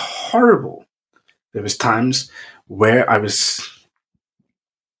times where it was horrible. There was times where I was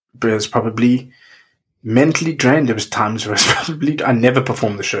probably mentally drained. There was times where I never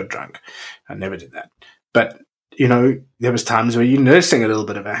performed the show drunk. I never did that. But there was times where you're nursing a little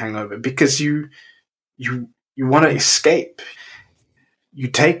bit of a hangover because you want to escape. You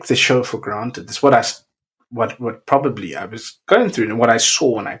take the show for granted. That's what probably I was going through, and what I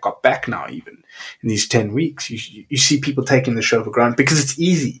saw when I got back now, even in these 10 weeks, you see people taking the show for granted because it's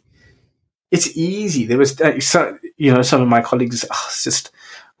easy. It's easy. There was, some of my colleagues, it's just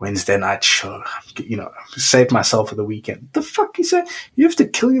Wednesday night show, save myself for the weekend. The fuck you say? You have to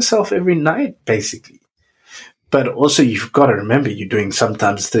kill yourself every night, basically. But also you've got to remember you're doing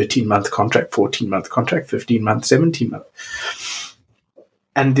sometimes 13-month contract, 14-month contract, 15-month, 17-month.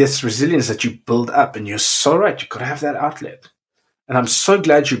 And this resilience that you build up, and you're so right, you've got to have that outlet. And I'm so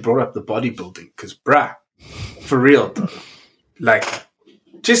glad you brought up the bodybuilding, because for real though,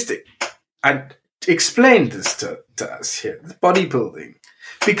 I explained this to us here, the bodybuilding,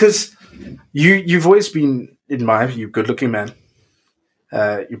 because you've always been, in my view, good-looking man.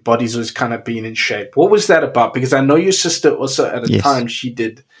 Your body's always kind of been in shape. What was that about? Because I know your sister also at a time she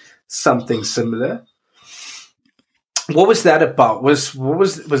did something similar. What was that about? Was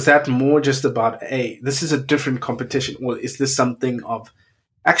that more just about, hey, this is a different competition, or is this something of,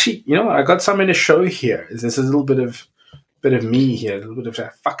 actually, I got something to show here. Is this a little bit of me here, a little bit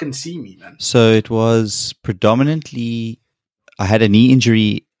of fucking see me, man? So it was predominantly I had a knee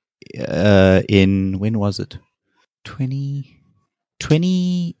injury in, when was it?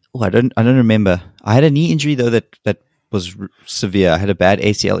 2020. Oh, I don't remember. I had a knee injury though that was severe. I had a bad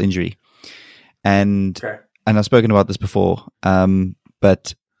ACL injury, and I've spoken about this before.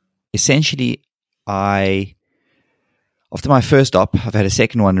 But essentially, after my first op, I've had a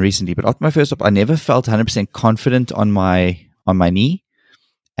second one recently. But after my first op, I never felt 100% confident on my knee.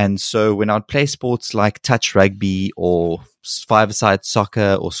 And so when I'd play sports like touch rugby or five-a-side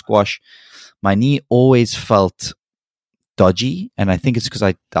soccer or squash, my knee always felt dodgy. And I think it's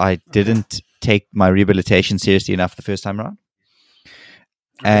because I didn't take my rehabilitation seriously enough the first time around.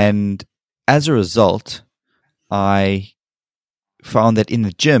 And as a result, I found that in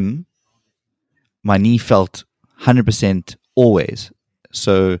the gym, my knee felt 100% always.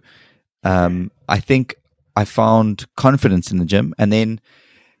 So I think I found confidence in the gym. And then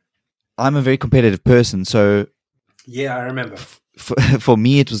I'm a very competitive person. So yeah, I remember. For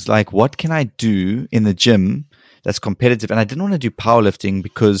me, it was like, what can I do in the gym that's competitive? And I didn't want to do powerlifting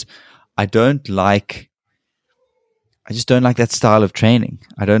because I just don't like that style of training.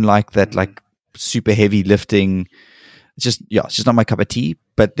 I don't like that like super heavy lifting. It's just not my cup of tea.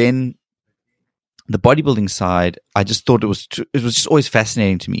 But then the bodybuilding side, I just thought it was just always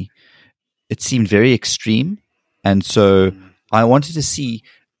fascinating to me. It seemed very extreme. And so I wanted to see,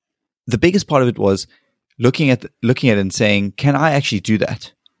 the biggest part of it was looking at it and saying, can I actually do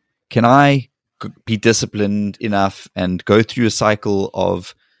that? Can I be disciplined enough and go through a cycle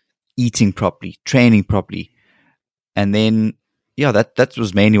of eating properly, training properly? And then, that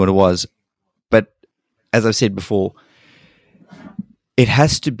was mainly what it was. But as I've said before, it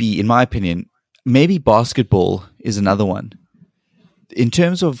has to be, in my opinion, maybe basketball is another one. In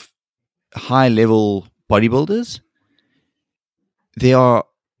terms of high-level bodybuilders, there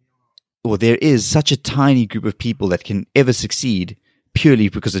is such a tiny group of people that can ever succeed purely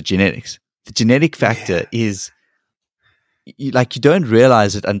because of genetics. The genetic factor is, you don't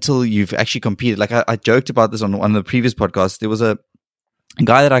realize it until you've actually competed. Like I joked about this on one of the previous podcasts. There was a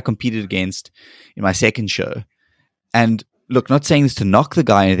guy that I competed against in my second show. And look, not saying this to knock the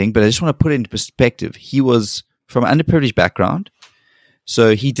guy or anything, but I just want to put it into perspective. He was from an underprivileged background.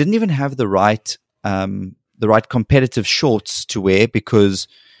 So he didn't even have the right competitive shorts to wear because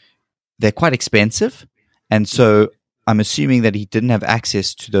they're quite expensive. And so I'm assuming that he didn't have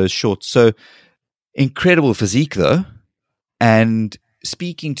access to those shorts. So incredible physique though. And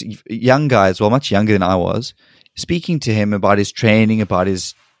speaking to young guys, well, much younger than I was, speaking to him about his training, about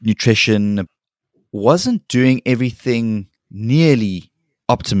his nutrition, wasn't doing everything nearly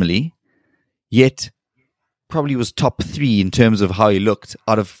optimally, yet probably was top 3 in terms of how he looked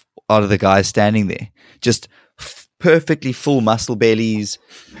out of the guys standing there. Just perfectly full muscle bellies,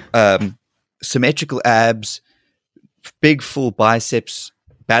 symmetrical abs, big full biceps,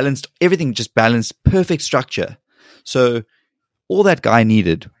 balanced, everything just balanced, perfect structure. So all that guy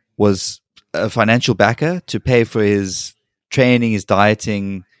needed was a financial backer to pay for his training, his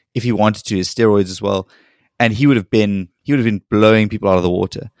dieting, if he wanted to, his steroids as well. And he would have been blowing people out of the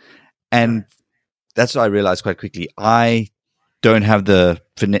water. And that's what I realized quite quickly. I don't have the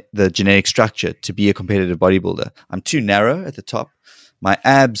genetic structure to be a competitive bodybuilder. I'm too narrow at the top. My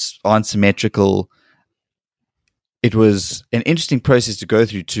abs aren't symmetrical. It was an interesting process to go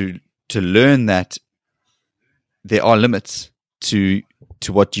through to learn that there are limits to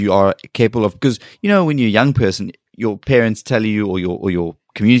what you are capable of. Because, when you're a young person, your parents tell you or your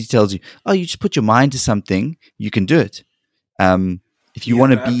community tells you, oh, you just put your mind to something, you can do it. If you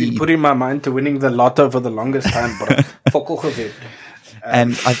want to be... I've been putting my mind to winning the lotto for the longest time, but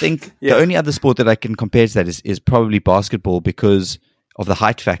and I think the only other sport that I can compare to that is probably basketball because of the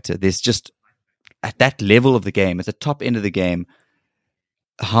height factor. There's just, at that level of the game, at the top end of the game,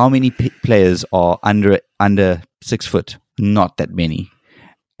 how many players are under 6 foot? Not that many.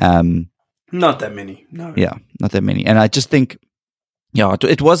 Not that many. No. Yeah, not that many. And I just think,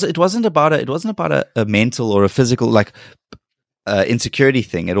 it wasn't about a mental or a physical insecurity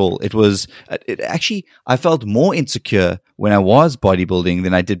thing at all. It was actually, I felt more insecure when I was bodybuilding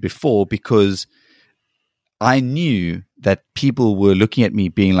than I did before because I knew that people were looking at me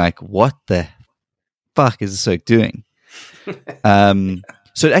being like, what the fuck is this oak doing?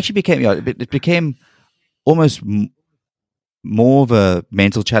 So it actually became almost more of a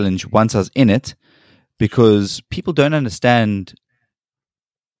mental challenge once I was in it because people don't understand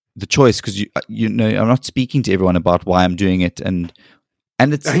the choice because I'm not speaking to everyone about why I'm doing it and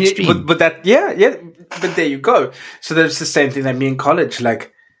it's extreme. But that but there you go. So that's the same thing that me in college.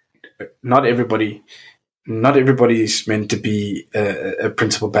 Like, not everybody is meant to be a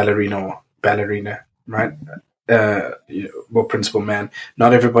principal ballerina, right? principled man.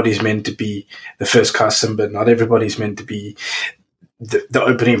 Not everybody's meant to be the first cast Simba. Not everybody's meant to be the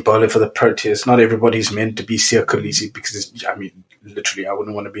opening bowler for the Proteas. Not everybody's meant to be Sia Khaleesi, because literally, I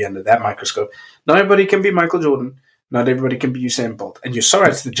wouldn't want to be under that microscope. Not everybody can be Michael Jordan. Not everybody can be Usain Bolt. And you're sorry,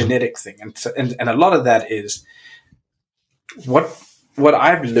 it's the genetic thing, and a lot of that is what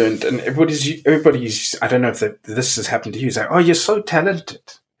I've learned. And everybody's. I don't know if this has happened to you. It's like, oh, you're so talented,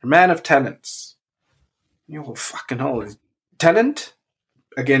 a man of talents. You're fucking hell. Talent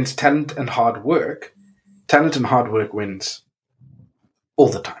against talent and hard work. Talent and hard work wins all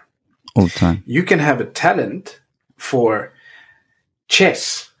the time. All the time. You can have a talent for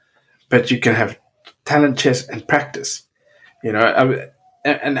chess, but you can have talent, chess, and practice. And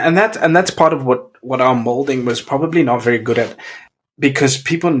that's part of what our molding was probably not very good at, because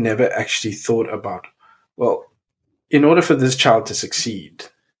people never actually thought about, well, in order for this child to succeed,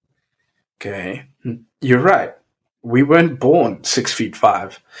 okay, you're right. We weren't born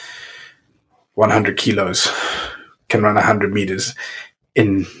 6'5", 100 kilos, can run 100 meters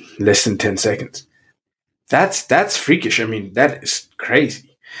in less than 10 seconds. That's freakish. I mean, that is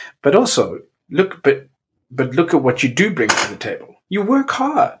crazy. But also, look at what you do bring to the table. You work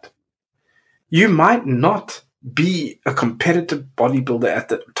hard. You might not be a competitive bodybuilder at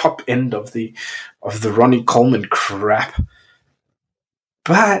the top end of the Ronnie Coleman crap,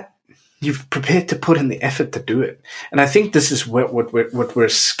 but you've prepared to put in the effort to do it. And I think this is what we're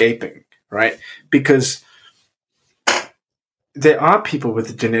escaping, right? Because there are people with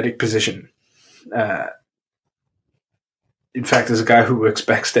a genetic position. In fact, there's a guy who works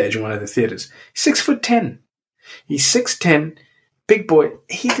backstage in one of the theaters. He's 6'10". He's 6'10", big boy.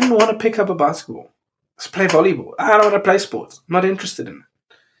 He didn't want to pick up a basketball. Let's play volleyball. I don't want to play sports. I'm not interested in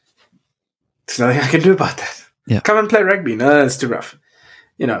it. There's nothing I can do about that. Yeah. Come and play rugby. No, it's too rough.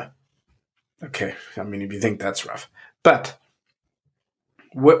 Okay. I mean, if you think that's rough. But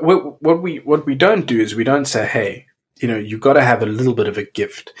what we don't do is we don't say, hey, you got to have a little bit of a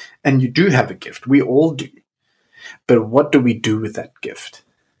gift. And you do have a gift. We all do. But what do we do with that gift?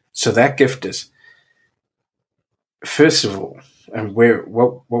 So that gift is, first of all, and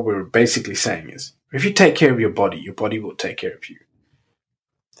what we're basically saying is, if you take care of your body will take care of you.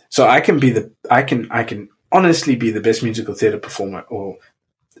 So I can honestly be the best musical theater performer or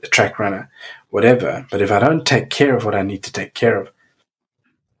a track runner, whatever. But if I don't take care of what I need to take care of,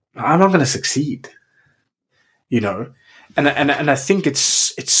 I'm not going to succeed. And I think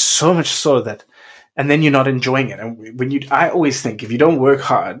it's so much so that, and then you're not enjoying it. And I always think, if you don't work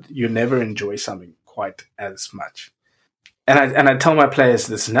hard, you never enjoy something quite as much. And I tell my players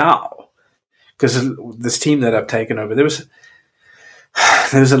this now, because this team that I've taken over, there was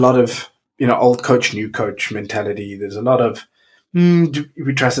a lot of old coach, new coach mentality. There's a lot of do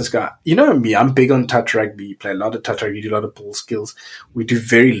we trust this guy? Me, I'm big on touch rugby. Play a lot of touch rugby, do a lot of ball skills. We do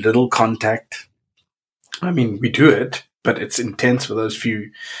very little contact. I mean, we do it, but it's intense for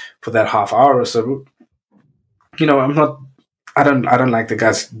that half hour or so. I don't like the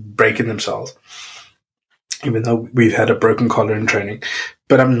guys breaking themselves, even though we've had a broken collar in training.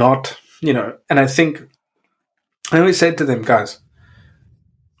 But I'm not, and I think I always say to them, guys,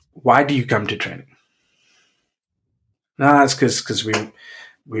 why do you come to training? No, it's because we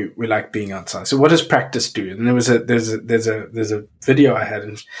like being outside. So what does practice do? And there's a video I had,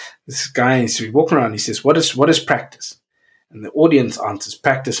 and this guy used to be walking around. He says, "What is practice?" And the audience answers,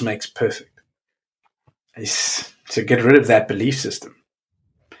 "Practice makes perfect." So get rid of that belief system.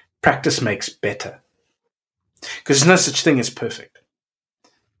 Practice makes better, because there's no such thing as perfect,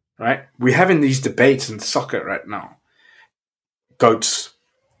 right? We're having these debates in soccer right now. GOATs,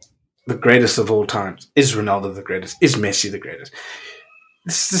 the greatest of all times. Is Ronaldo the greatest? Is Messi the greatest?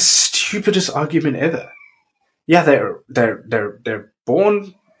 It's the stupidest argument ever. Yeah, they're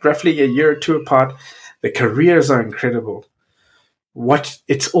born roughly a year or two apart. Their careers are incredible.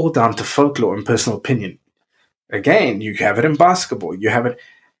 It's all down to folklore and personal opinion. Again, you have it in basketball. You have it.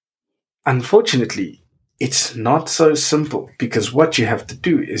 Unfortunately, it's not so simple, because what you have to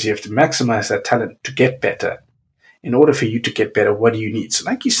do is you have to maximize that talent to get better. In order for you to get better, what do you need? So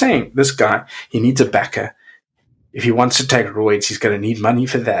like you're saying, this guy, he needs a backer. If he wants to take roids, he's going to need money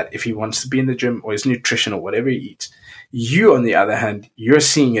for that. If he wants to be in the gym or his nutrition or whatever he eats. You, on the other hand, you're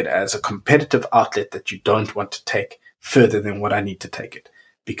seeing it as a competitive outlet that you don't want to take further than what I need to take it,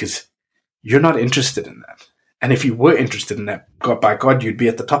 because you're not interested in that. And if you were interested in that, by God, you'd be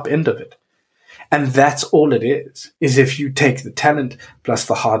at the top end of it. And that's all it is if you take the talent plus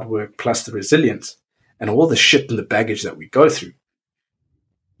the hard work plus the resilience and all the shit and the baggage that we go through,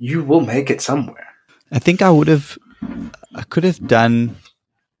 you will make it somewhere. I think I could have done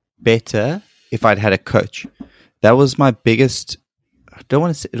better if I'd had a coach. that was my biggest. I don't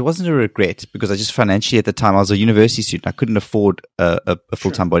want to say it wasn't a regret because I just financially at the time I was a university student. I couldn't afford a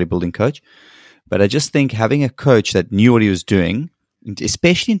full-time bodybuilding coach, but I just think having a coach that knew what he was doing,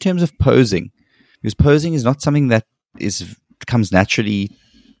 especially in terms of posing, because posing is not something that comes naturally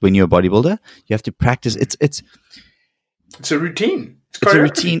when you're a bodybuilder. You have to practice. It's a routine. It's a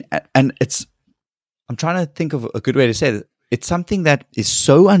routine, and I'm trying to think of a good way to say it. It's something that is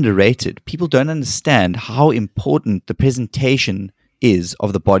so underrated. People don't understand how important the presentation is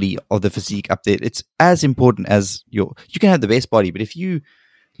of the body, of the physique up there. It's as important as you can have the best body, but if you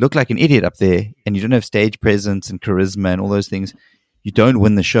look like an idiot up there and you don't have stage presence and charisma and all those things, you don't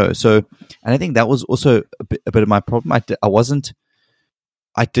win the show. So, and I think that was also a bit of my problem. I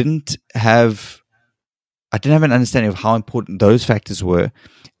didn't have an understanding of how important those factors were.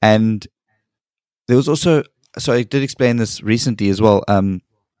 And there was also, so I did explain this recently as well.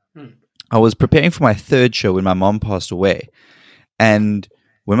 I was preparing for my third show when my mom passed away. And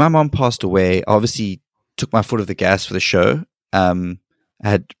when my mom passed away, I obviously took my foot off the gas for the show. I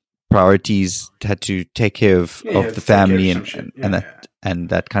had priorities, had to take care of the family and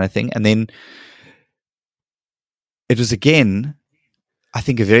that kind of thing. And then it was again, I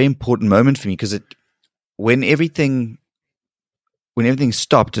think, a very important moment for me because when everything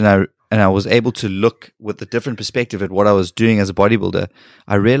stopped and I was able to look with a different perspective at what I was doing as a bodybuilder,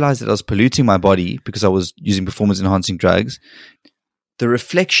 I realized that I was polluting my body because I was using performance-enhancing drugs. The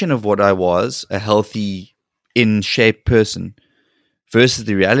reflection of what I was, a healthy, in-shape person, versus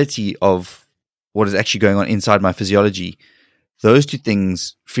the reality of what is actually going on inside my physiology, those two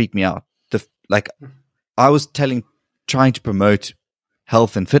things freak me out. I was trying to promote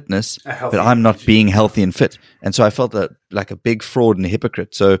health and fitness, but I'm not being healthy and fit. And so I felt like a big fraud and a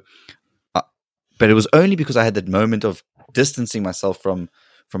hypocrite. So, but it was only because I had that moment of distancing myself from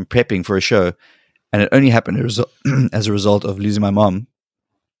prepping for a show. And it only happened as a result of losing my mom.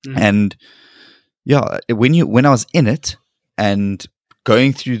 Mm-hmm. And yeah, when I was in it and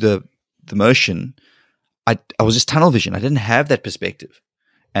going through the motion, I was just tunnel vision. I didn't have that perspective.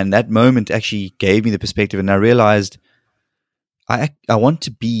 And that moment actually gave me the perspective. And I realized I want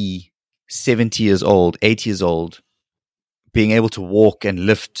to be 70 years old, 80 years old, being able to walk and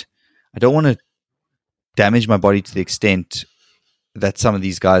lift. I don't want to damage my body to the extent that some of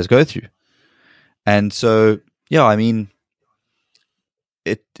these guys go through. And so, yeah, I mean,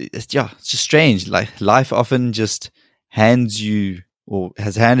 it's just strange. Like life often just hands you or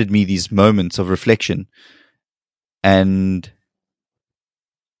has handed me these moments of reflection, and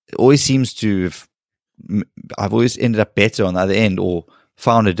it always seems to have, I've always ended up better on the other end or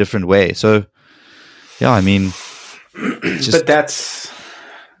found a different way. So, yeah, I mean, but that's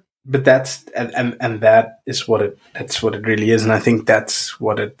and that is that's what it really is, and I think that's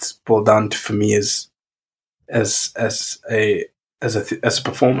what it's boiled down to for me as a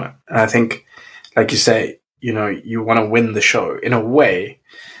performer. And I think, like you say, you want to win the show in a way.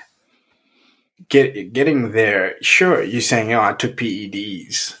 Getting there, sure, you're saying, I took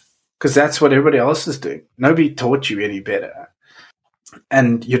PEDs because that's what everybody else is doing. Nobody taught you any better.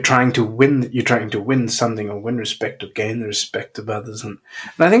 And you're trying to win something or win respect or gain the respect of others. And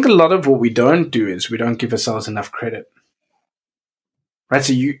I think a lot of what we don't do is we don't give ourselves enough credit. Right?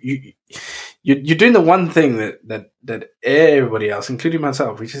 So you're doing the one thing that everybody else, including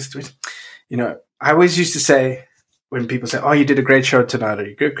myself, I always used to say when people say, you did a great show tonight or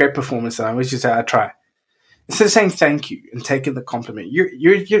you did a great performance, and I always used to say, I try. Instead of saying thank you and taking the compliment, you're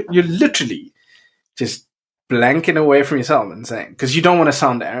literally just blanking away from yourself and saying, because you don't want to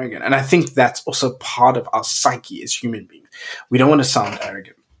sound arrogant. And I think that's also part of our psyche as human beings. We don't want to sound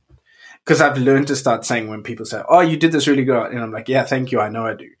arrogant. Because I've learned to start saying when people say, you did this really good. And I'm like, yeah, thank you. I know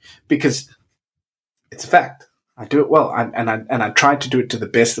I do. Because it's a fact. I do it well. And I try to do it to the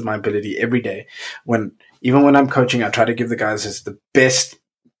best of my ability every day. Even when I'm coaching, I try to give the guys the best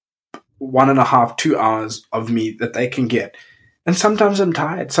 1.5, 2 hours of me that they can get. And sometimes I'm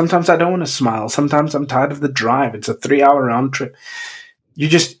tired. Sometimes I don't want to smile. Sometimes I'm tired of the drive. It's a 3-hour round trip.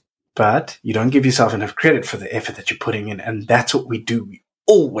 But you don't give yourself enough credit for the effort that you're putting in. And that's what we do. We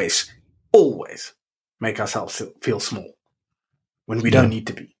always make ourselves feel small when we don't need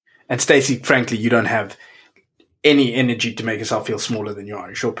to be. And Stacey, frankly, you don't have any energy to make yourself feel smaller than you are.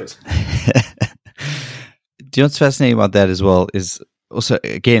 You're a short person. Do you know what's fascinating about that as well is also,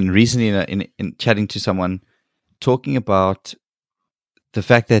 again, recently in chatting to someone, talking about the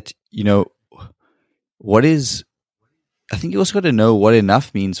fact that, I think you also got to know what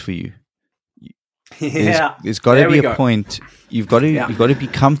enough means for you. Yeah. There's got to be a point. You've got to be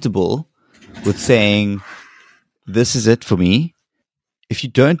comfortable with saying, this is it for me. If you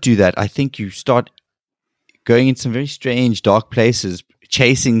don't do that, I think you start going in some very strange, dark places,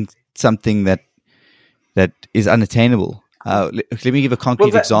 chasing something that is unattainable. Let me give a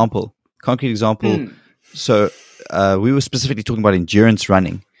concrete example. So we were specifically talking about endurance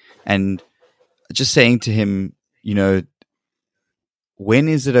running, and just saying to him, when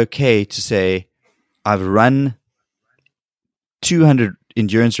is it okay to say, I've run 200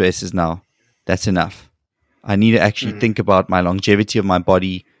 endurance races now, that's enough. I need to actually think about my longevity of my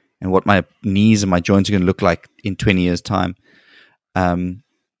body and what my knees and my joints are going to look like in 20 years' time.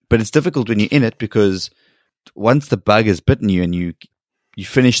 But it's difficult when you're in it, because once the bug has bitten you and you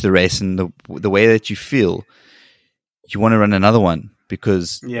finish the race, and the way that you feel, you want to run another one,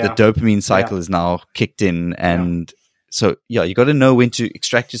 because the dopamine cycle is now kicked in. And so, you got to know when to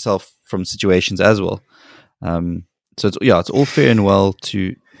extract yourself from situations as well. So it's all fair and well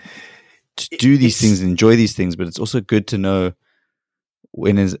to do these things and enjoy these things, but it's also good to know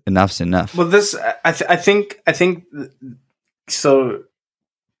when is enough's enough. Well, I think so.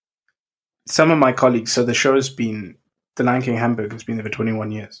 Some of my colleagues, so the show has been, The Lion King Hamburg has been there for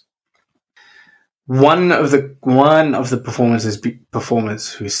 21 years. One of the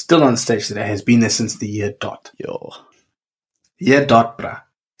performers who's still on stage today has been there since the year dot. Year dot, bruh.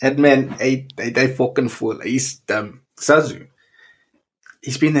 That man, they fucking fool. He's Sazu.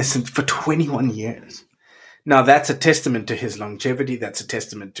 He's been there for 21 years. Now, that's a testament to his longevity. That's a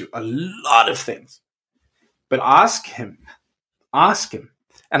testament to a lot of things. But ask him.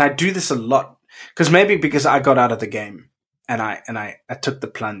 And I do this a lot, because I got out of the game and I took the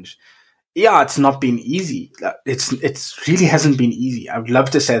plunge. Yeah, it's not been easy. It's really hasn't been easy. I would love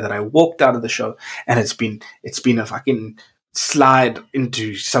to say that I walked out of the show and it's been a fucking slide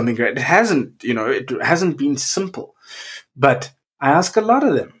into something great. It hasn't, it hasn't been simple. But I ask a lot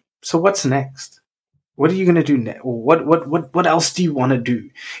of them, so what's next? What are you going to do next? Or what else do you want to do?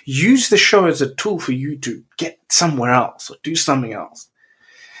 Use the show as a tool for you to get somewhere else or do something else.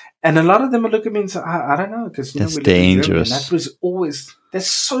 And a lot of them will look at me and say, I don't know, because that's dangerous. And that was always, that's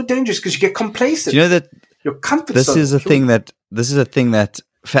so dangerous, because you get complacent. Do you know that your comfort this zone is a thing that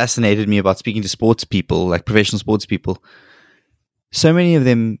fascinated me about speaking to sports people, like professional sports people. So many of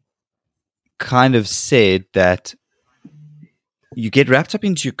them kind of said that you get wrapped up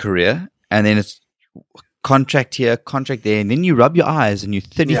into your career, and then it's contract here, contract there, and then you rub your eyes and you're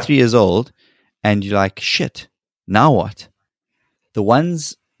 33 years old and you're like, shit, now what?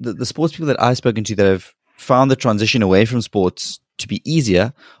 The sports people that I've spoken to that have found the transition away from sports to be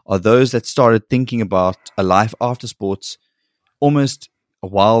easier are those that started thinking about a life after sports almost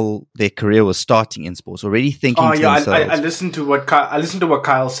while their career was starting in sports, already thinking to themselves. I listened to what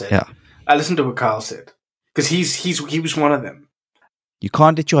Kyle said. Yeah. I listened to what Kyle said, because he was one of them. You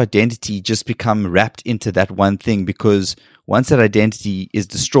can't let your identity just become wrapped into that one thing, because once that identity is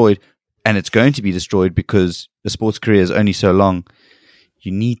destroyed, and it's going to be destroyed because the sports career is only so long,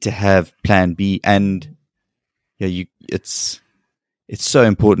 you need to have plan B. And it's so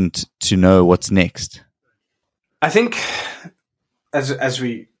important to know what's next. I think as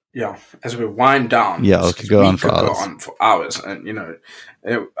we wind down, it could go on for hours. And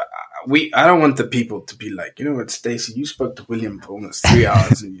I don't want the people to be like, what, Stacey, you spoke to William for almost 3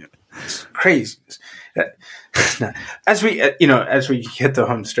 hours, and it's crazy. As we hit the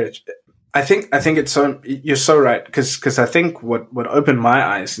home stretch, I think it's so, you're so right, because I think what opened my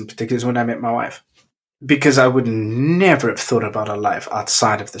eyes in particular is when I met my wife, because I would never have thought about a life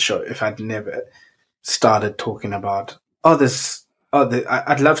outside of the show if I'd never started talking about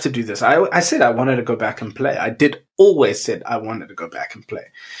I'd love to do this. I said I wanted to go back and play. I did always said I wanted to go back and play,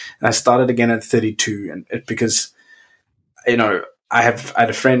 and I started again at 32, and because I have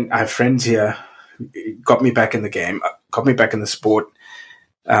friends here who got me back in the game, got me back in the sport.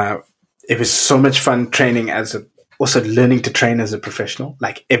 It was so much fun training also learning to train as a professional,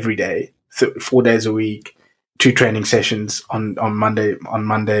 like every day, 4 days a week, 2 training sessions on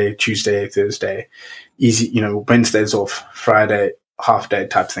Monday, Tuesday, Thursday, easy, Wednesdays off, Friday, half day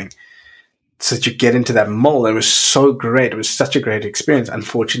type thing. So that you get into that mold. It was so great. It was such a great experience.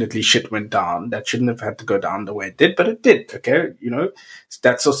 Unfortunately, shit went down. That shouldn't have had to go down the way it did, but it did. Okay.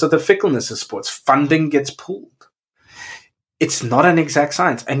 That's also the fickleness of sports. Funding gets pulled. It's not an exact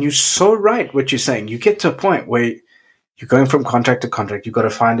science. And you're so right what you're saying. You get to a point where you're going from contract to contract. You've got to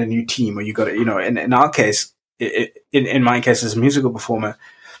find a new team, or you got to, in our case, in my case as a musical performer,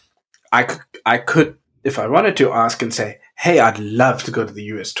 I could, if I wanted to, ask and say, hey, I'd love to go to the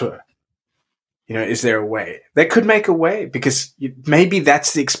US tour. Is there a way? They could make a way, because maybe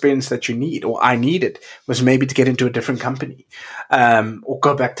that's the experience that you need, or I needed, was maybe to get into a different company, or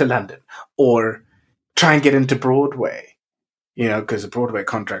go back to London, or try and get into Broadway, because the Broadway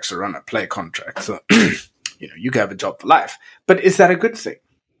contracts are on a play contract. So, you can have a job for life. But is that a good thing?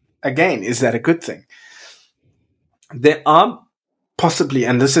 Again, is that a good thing? There are possibly,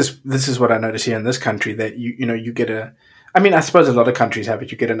 and this is what I notice here in this country, that you get I suppose a lot of countries have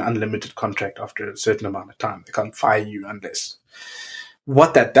it. You get an unlimited contract after a certain amount of time. They can't fire you unless.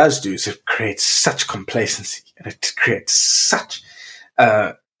 What that does do is it creates such complacency, and it creates such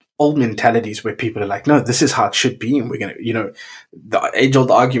old mentalities where people are like, no, this is how it should be, and we're gonna, the age-old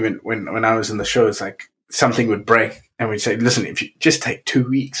argument when I was in the show is like something would break, and we'd say, listen, if you just take 2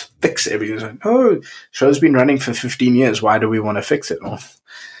 weeks, fix everything. It's like, oh, show's been running for 15 years. Why do we want to fix it? Well,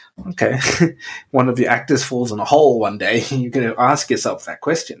 okay, one of the actors falls in a hole one day. You're going to ask yourself that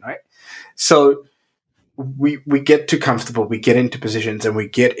question, right? So we get too comfortable, we get into positions, and we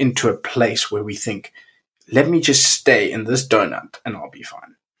get into a place where we think, let me just stay in this donut and I'll be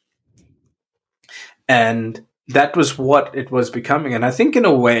fine. And that was what it was becoming. And I think in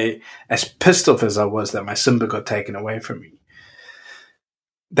a way, as pissed off as I was that my Simba got taken away from me,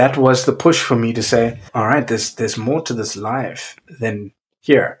 that was the push for me to say, all right, there's more to this life than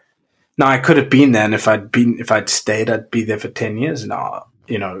here. Now, I could have been there, and if I'd stayed, I'd be there for 10 years now,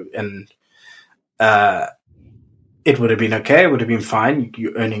 and it would have been okay. It would have been fine.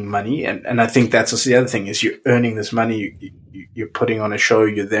 You're earning money. And I think that's also the other thing is you're earning this money. You're putting on a show.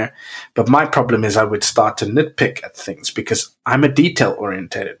 You're there. But my problem is I would start to nitpick at things because I'm a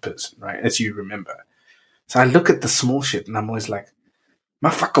detail-orientated person, right? As you remember. So I look at the small shit and I'm always like,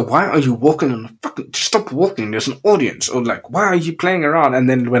 motherfucker, why are you walking on the fucking, just stop walking. There's an audience. Or like, why are you playing around? And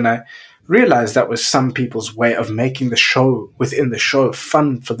then when I realized that was some people's way of making the show within the show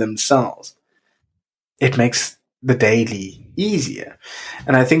fun for themselves, it makes the daily easier.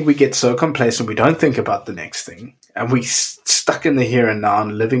 And I think we get so complacent, we don't think about the next thing, and we stuck in the here and now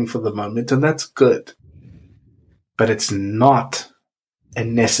and living for the moment, and that's good. But it's not a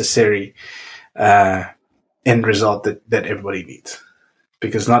necessary end result that everybody needs,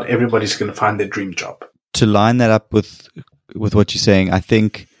 because not everybody's going to find their dream job. To line that up with what you're saying, I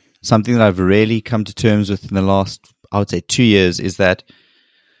think something that I've really come to terms with in the last, I would say, 2 years is that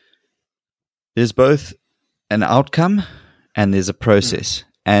there's both an outcome and there's a process,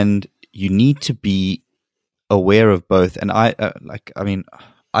 and you need to be aware of both. And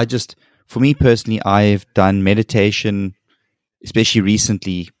for me personally, I've done meditation, especially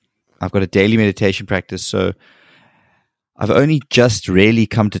recently. I've got a daily meditation practice, so I've only just really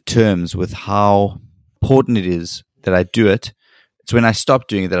come to terms with how important it is that I do it. It's when I stop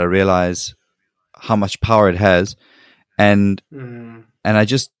doing it that I realize how much power it has, and I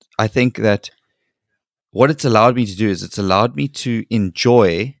think that what it's allowed me to do is it's allowed me to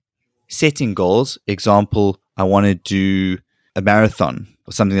enjoy setting goals. Example, I want to do a marathon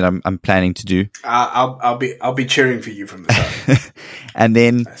or something that I'm planning to do. I'll be cheering for you from the side. And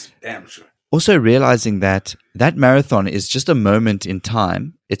then that's damn sure. Also realizing that marathon is just a moment in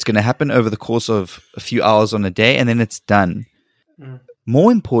time. It's going to happen over the course of a few hours on a day, and then it's done.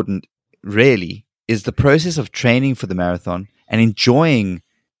 More important, really, is the process of training for the marathon and enjoying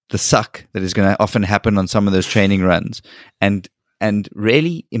the suck that is going to often happen on some of those training runs, and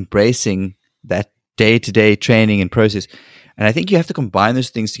really embracing that day-to-day training and process. And I think you have to combine those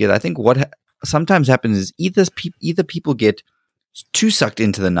things together. I think what sometimes happens is either people get too sucked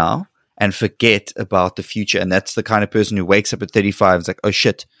into the now and forget about the future, and that's the kind of person who wakes up at 35 and is like, oh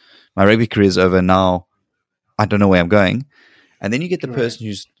shit, my rugby career is over now, I don't know where I'm going. And then you get the person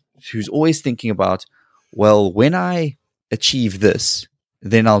who's always thinking about, well, when I achieve this,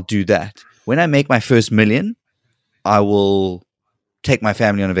 then I'll do that. When I make my first million, I will take my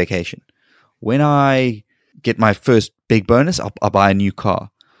family on a vacation. When I get my first big bonus, I'll buy a new car.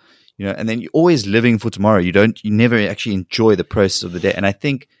 And then you're always living for tomorrow. You never actually enjoy the process of the day. And I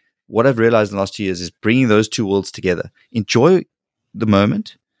think what I've realized in the last 2 years is bringing those two worlds together. Enjoy the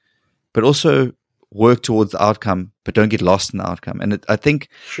moment, but also work towards the outcome, but don't get lost in the outcome. And I think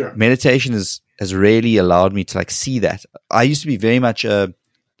meditation has really allowed me to see that. I used to be very much a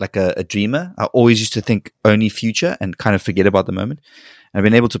dreamer. I always used to think only future and kind of forget about the moment. And I've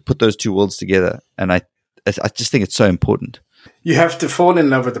been able to put those two worlds together, and I just think it's so important. You have to fall in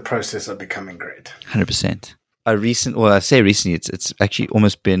love with the process of becoming great. 100%. I say recently, it's actually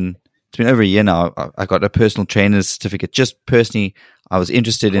it's been over a year now. I got a personal trainer's certificate. Just personally, I was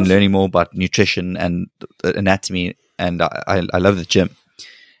interested in learning more about nutrition and anatomy, and I love the gym.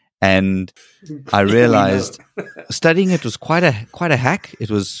 And I realized studying it was quite a hack.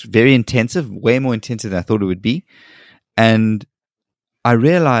 It was very intensive, way more intensive than I thought it would be. And I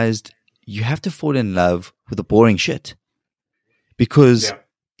realized you have to fall in love with the boring shit, because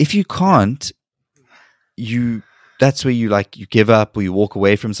if you can't, that's where you give up or you walk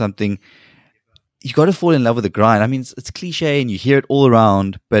away from something. you got to fall in love with the grind. I mean, it's cliche and you hear it all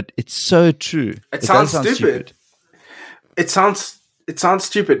around, but it's so true. It sounds stupid. It sounds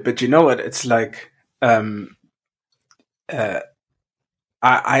stupid, but you know what? It's like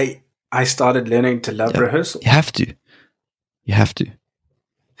I started learning to love rehearsal. You have to.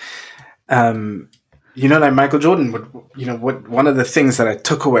 You know, like Michael Jordan would. You know, one of the things that I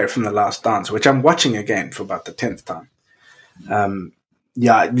took away from The Last Dance, which I'm watching again for about the 10th time.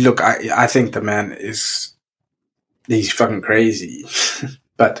 Look, I think the man he's fucking crazy,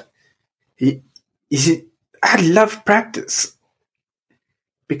 but I love practice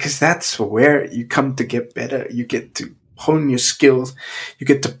because that's where you come to get better. You get to hone your skills. You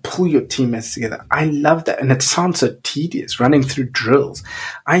get to pull your teammates together. I love that. And it sounds so tedious running through drills.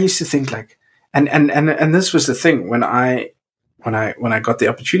 I used to think like, and this was the thing when I got the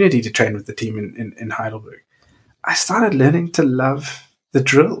opportunity to train with the team in Heidelberg, I started learning to love the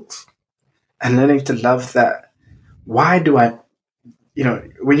drills and learning to love that. Why do I, you know,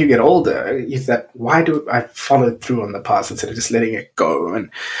 when you get older, is that why do I follow through on the path instead of just letting it go? And,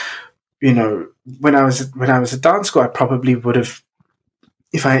 you know, when I was at dance school, I probably would have,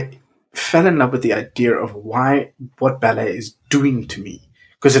 if I fell in love with the idea of what ballet is doing to me,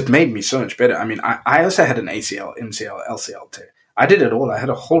 because it made me so much better. I mean, I also had an ACL, MCL, LCL tear. I did it all. I had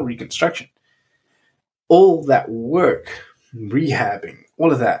a whole reconstruction. All that work, rehabbing,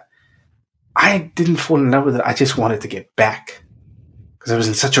 all of that, I didn't fall in love with it. I just wanted to get back because I was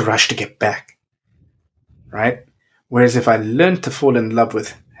in such a rush to get back, right? Whereas if I learned to fall in love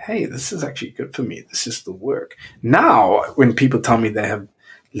with, hey, this is actually good for me. This is the work. Now, when people tell me they have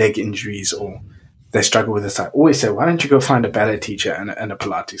leg injuries or they struggle with this, I always say, why don't you go find a ballet teacher and a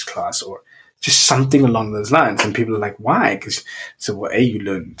Pilates class or just something along those lines? And people are like, why? Because so, well, you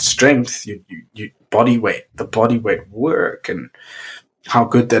learn strength, you body weight, the body weight work, and how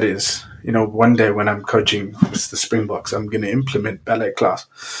good that is. You know, one day when I'm coaching with the Springboks, I'm going to implement ballet class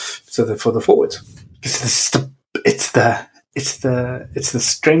so that for the forwards, because it's the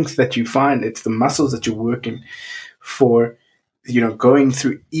strength that you find, it's the muscles that you're working for. You know, going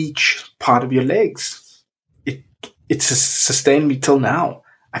through each part of your legs. It's sustained me till now.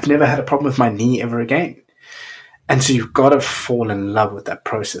 I've never had a problem with my knee ever again. And so you've got to fall in love with that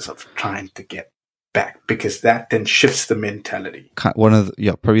process of trying to get back, because that then shifts the mentality.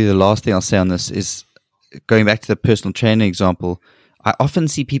 Probably the last thing I'll say on this is going back to the personal training example. I often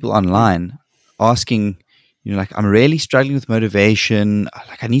see people online asking, you know, like, I'm really struggling with motivation.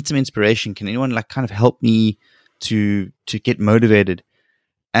 Like, I need some inspiration. Can anyone like kind of help me to get motivated?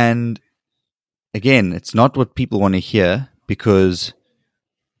 And again, it's not what people want to hear because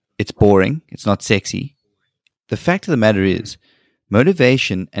it's boring. It's not sexy. The fact of the matter is,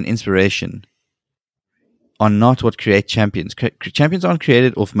 motivation and inspiration are not what create champions. Champions aren't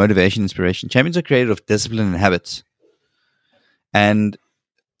created off motivation, inspiration. Champions are created off discipline and habits. And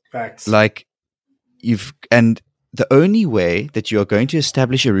facts. Like and the only way that you are going to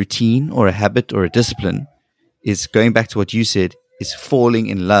establish a routine or a habit or a discipline is, going back to what you said, is falling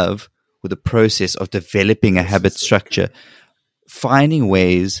in love with the process of developing a habit structure, finding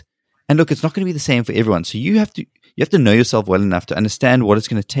ways. And look, it's not going to be the same for everyone. So you have to know yourself well enough to understand what it's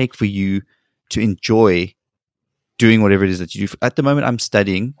going to take for you to enjoy doing whatever it is that you do. At the moment, I'm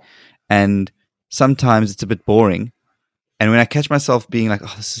studying, and sometimes it's a bit boring. And when I catch myself being like,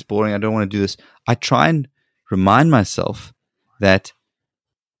 oh, this is boring, I don't want to do this, I try and remind myself that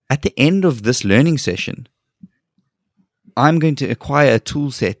at the end of this learning session, I'm going to acquire a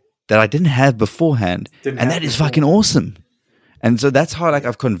tool set that I didn't have beforehand. And that is fucking awesome. And so that's how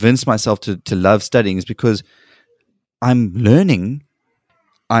I've convinced myself to love studying, is because I'm learning.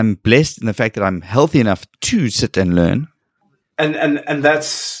 I'm blessed in the fact that I'm healthy enough to sit and learn. And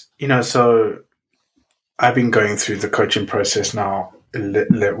that's, you know, so I've been going through the coaching process now,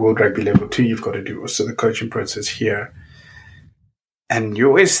 World Rugby Level 2, you've got to do also the coaching process here. And you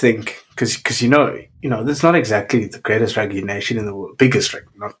always think, because you know, there's not exactly the greatest rugby nation in the world, biggest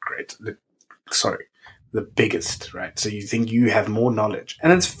rugby, not great, the biggest, right? So you think you have more knowledge,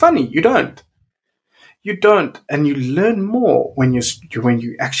 and it's funny, you don't, and you learn more when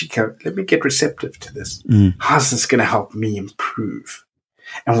you actually go, let me get receptive to this. How's this going to help me improve?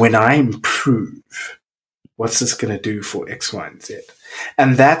 And when I improve, what's this going to do for X, Y, and Z?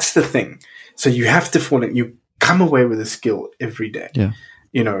 And that's the thing. So you have to fall in. You come away with a skill every day. Yeah.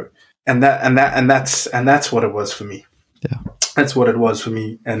 You know, and that's what it was for me. Yeah. That's what it was for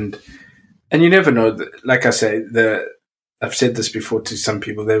me. And you never know. Like I say, I've said this before to some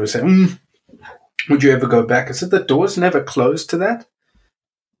people. They would say, would you ever go back? I said, the door's never closed to that.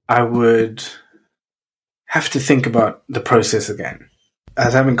 I would have to think about the process again. I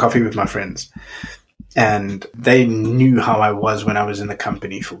was having coffee with my friends, and they knew how I was when I was in the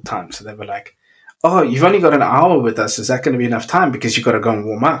company full time. So they were like, "Oh, you've only got an hour with us. Is that going to be enough time? Because you've got to go and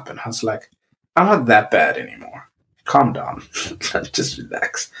warm up." And I was like, "I'm not that bad anymore. Calm down. Just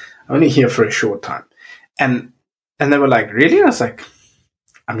relax. I'm only here for a short time." And they were like, "Really?" I was like,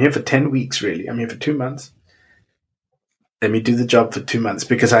 "I'm here for 10 weeks, really. I'm here for 2 months. Let me do the job for 2 months,"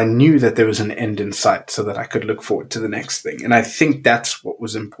 because I knew that there was an end in sight so that I could look forward to the next thing. And I think that's what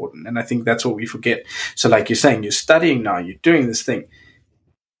was important. And I think that's what we forget. So like you're saying, you're studying now, you're doing this thing.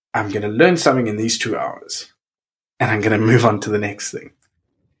 I'm going to learn something in these 2 hours, and I'm going to move on to the next thing,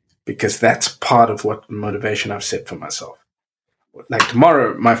 because that's part of what motivation I've set for myself. Like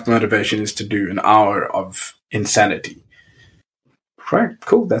tomorrow, my motivation is to do an hour of insanity. Right,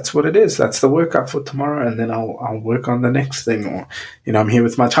 cool. That's what it is. That's the workout for tomorrow, and then I'll work on the next thing. Or, I'm here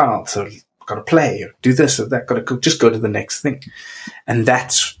with my child, so I've got to play or do this or that. Got to just go to the next thing, and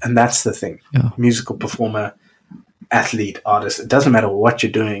that's the thing. Yeah. Musical performer, athlete, artist. It doesn't matter what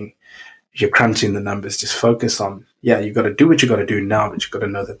you're doing. You're crunching the numbers. Just focus on. Yeah, you got to do what you got to do now, but you got to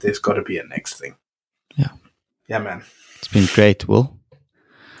know that there's got to be a next thing. Yeah, man. It's been great, Will.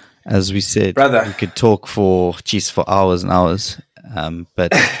 As we said, brother, we could talk for hours and hours.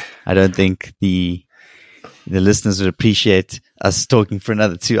 But I don't think the listeners would appreciate us talking for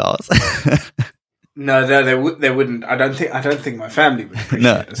another 2 hours. No, they wouldn't. I don't think my family would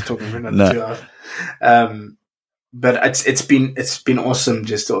appreciate us talking for another 2 hours. But it's been awesome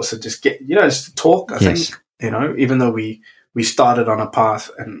just get just to talk. I think even though we started on a path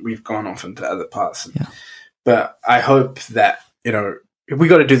and we've gone off into other paths. But I hope that we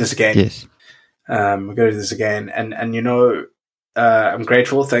got to do this again. Yes, we got to do this again, and I'm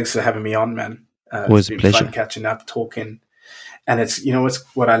grateful. Thanks for having me on, man. Always it's been a pleasure. Fun catching up, talking, and it's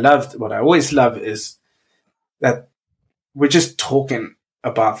what I always love is that we're just talking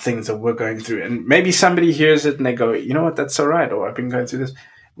about things that we're going through, and maybe somebody hears it and they go, "You know what? That's all right." Or I've been going through this.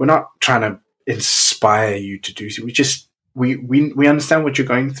 We're not trying to inspire you to do so. We understand what you're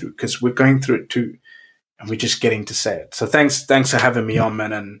going through because we're going through it too, and we're just getting to say it. So thanks for having me on,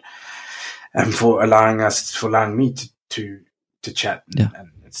 man, and for allowing me to chat. And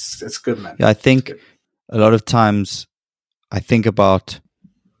it's good, man. Yeah, I think a lot of times I think about,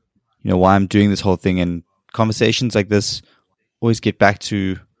 why I'm doing this whole thing, and conversations like this always get back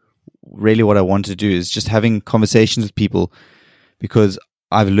to really what I want to do is just having conversations with people, because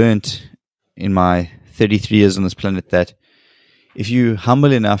I've learned in my 33 years on this planet that if you're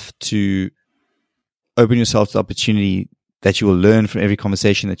humble enough to open yourself to the opportunity that you will learn from every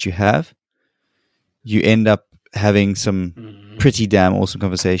conversation that you have, you end up having some pretty damn awesome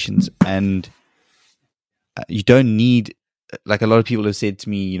conversations. And you don't need, like a lot of people have said to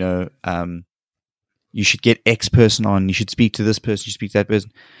me, you should get X person on, you should speak to this person, you speak to that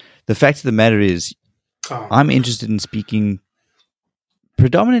person. The fact of the matter is, I'm interested in speaking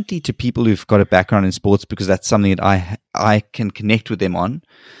predominantly to people who've got a background in sports, because that's something that I can connect with them on.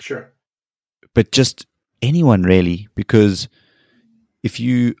 Sure. But just anyone really, because if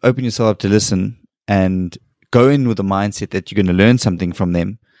you open yourself up to listen and go in with the mindset that you're going to learn something from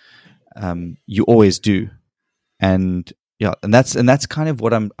them, you always do. And that's kind of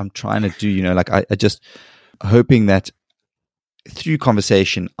what I'm trying to do. I just hoping that through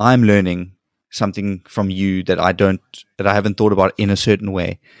conversation, I'm learning something from you that I haven't thought about in a certain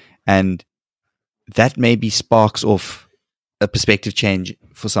way, and that maybe sparks off a perspective change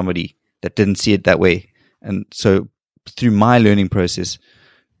for somebody that didn't see it that way. And so through my learning process,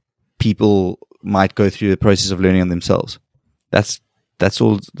 people might go through the process of learning on themselves. That's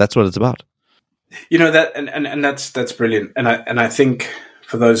all. That's what it's about. That and that's brilliant. And I think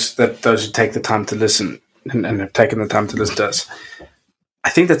for those who take the time to listen and have taken the time to listen to us, I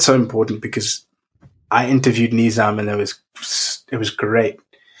think that's so important, because I interviewed Nizam and it was great.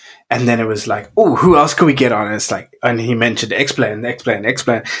 And then it was like, oh, who else can we get on? And it's like, and he mentioned explain. And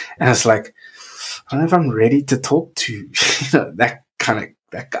it's like, I don't know if I'm ready to talk to that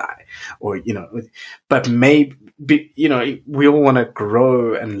guy, or but maybe we all want to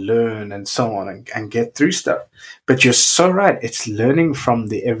grow and learn and so on and get through stuff. But you're so right. It's learning from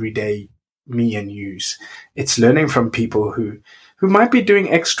the everyday me and yous. It's learning from people who might be doing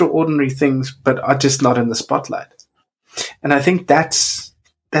extraordinary things but are just not in the spotlight. And I think that's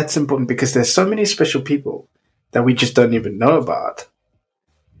important, because there's so many special people that we just don't even know about,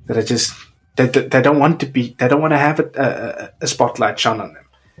 that are just they don't want to have a spotlight shone on them.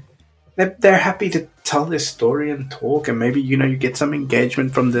 They're happy to tell their story and talk, and maybe you get some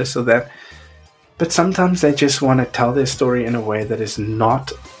engagement from this or that. But sometimes they just want to tell their story in a way that is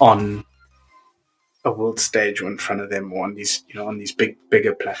not on a world stage or in front of them, or on these, on these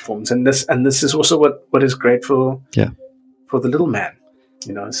bigger platforms. And this is also what is great for the little man,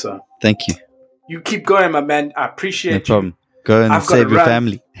 So Thank you. you keep going, my man. I appreciate No problem. you. Go and I've save gotta your run,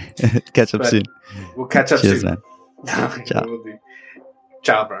 family. Catch up soon. We'll catch up Cheers, soon. man. Ciao. Will do.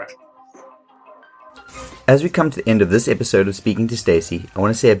 Ciao, bro. As we come to the end of this episode of Speaking to Stacey, I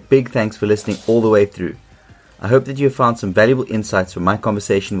want to say a big thanks for listening all the way through. I hope that you have found some valuable insights from my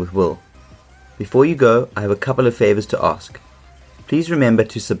conversation with Will. Before you go, I have a couple of favors to ask. Please remember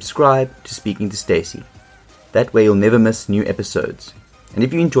to subscribe to Speaking to Stacey. That way you'll never miss new episodes. And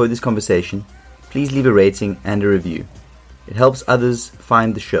if you enjoyed this conversation, please leave a rating and a review. It helps others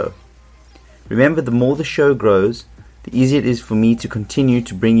find the show. Remember, the more the show grows, the easier it is for me to continue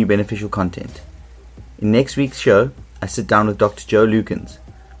to bring you beneficial content. In next week's show, I sit down with Dr. Joe Lukens.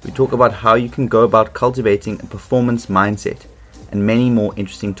 We talk about how you can go about cultivating a performance mindset and many more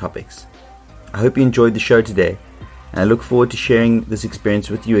interesting topics. I hope you enjoyed the show today, and I look forward to sharing this experience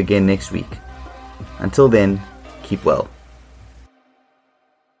with you again next week. Until then, keep well.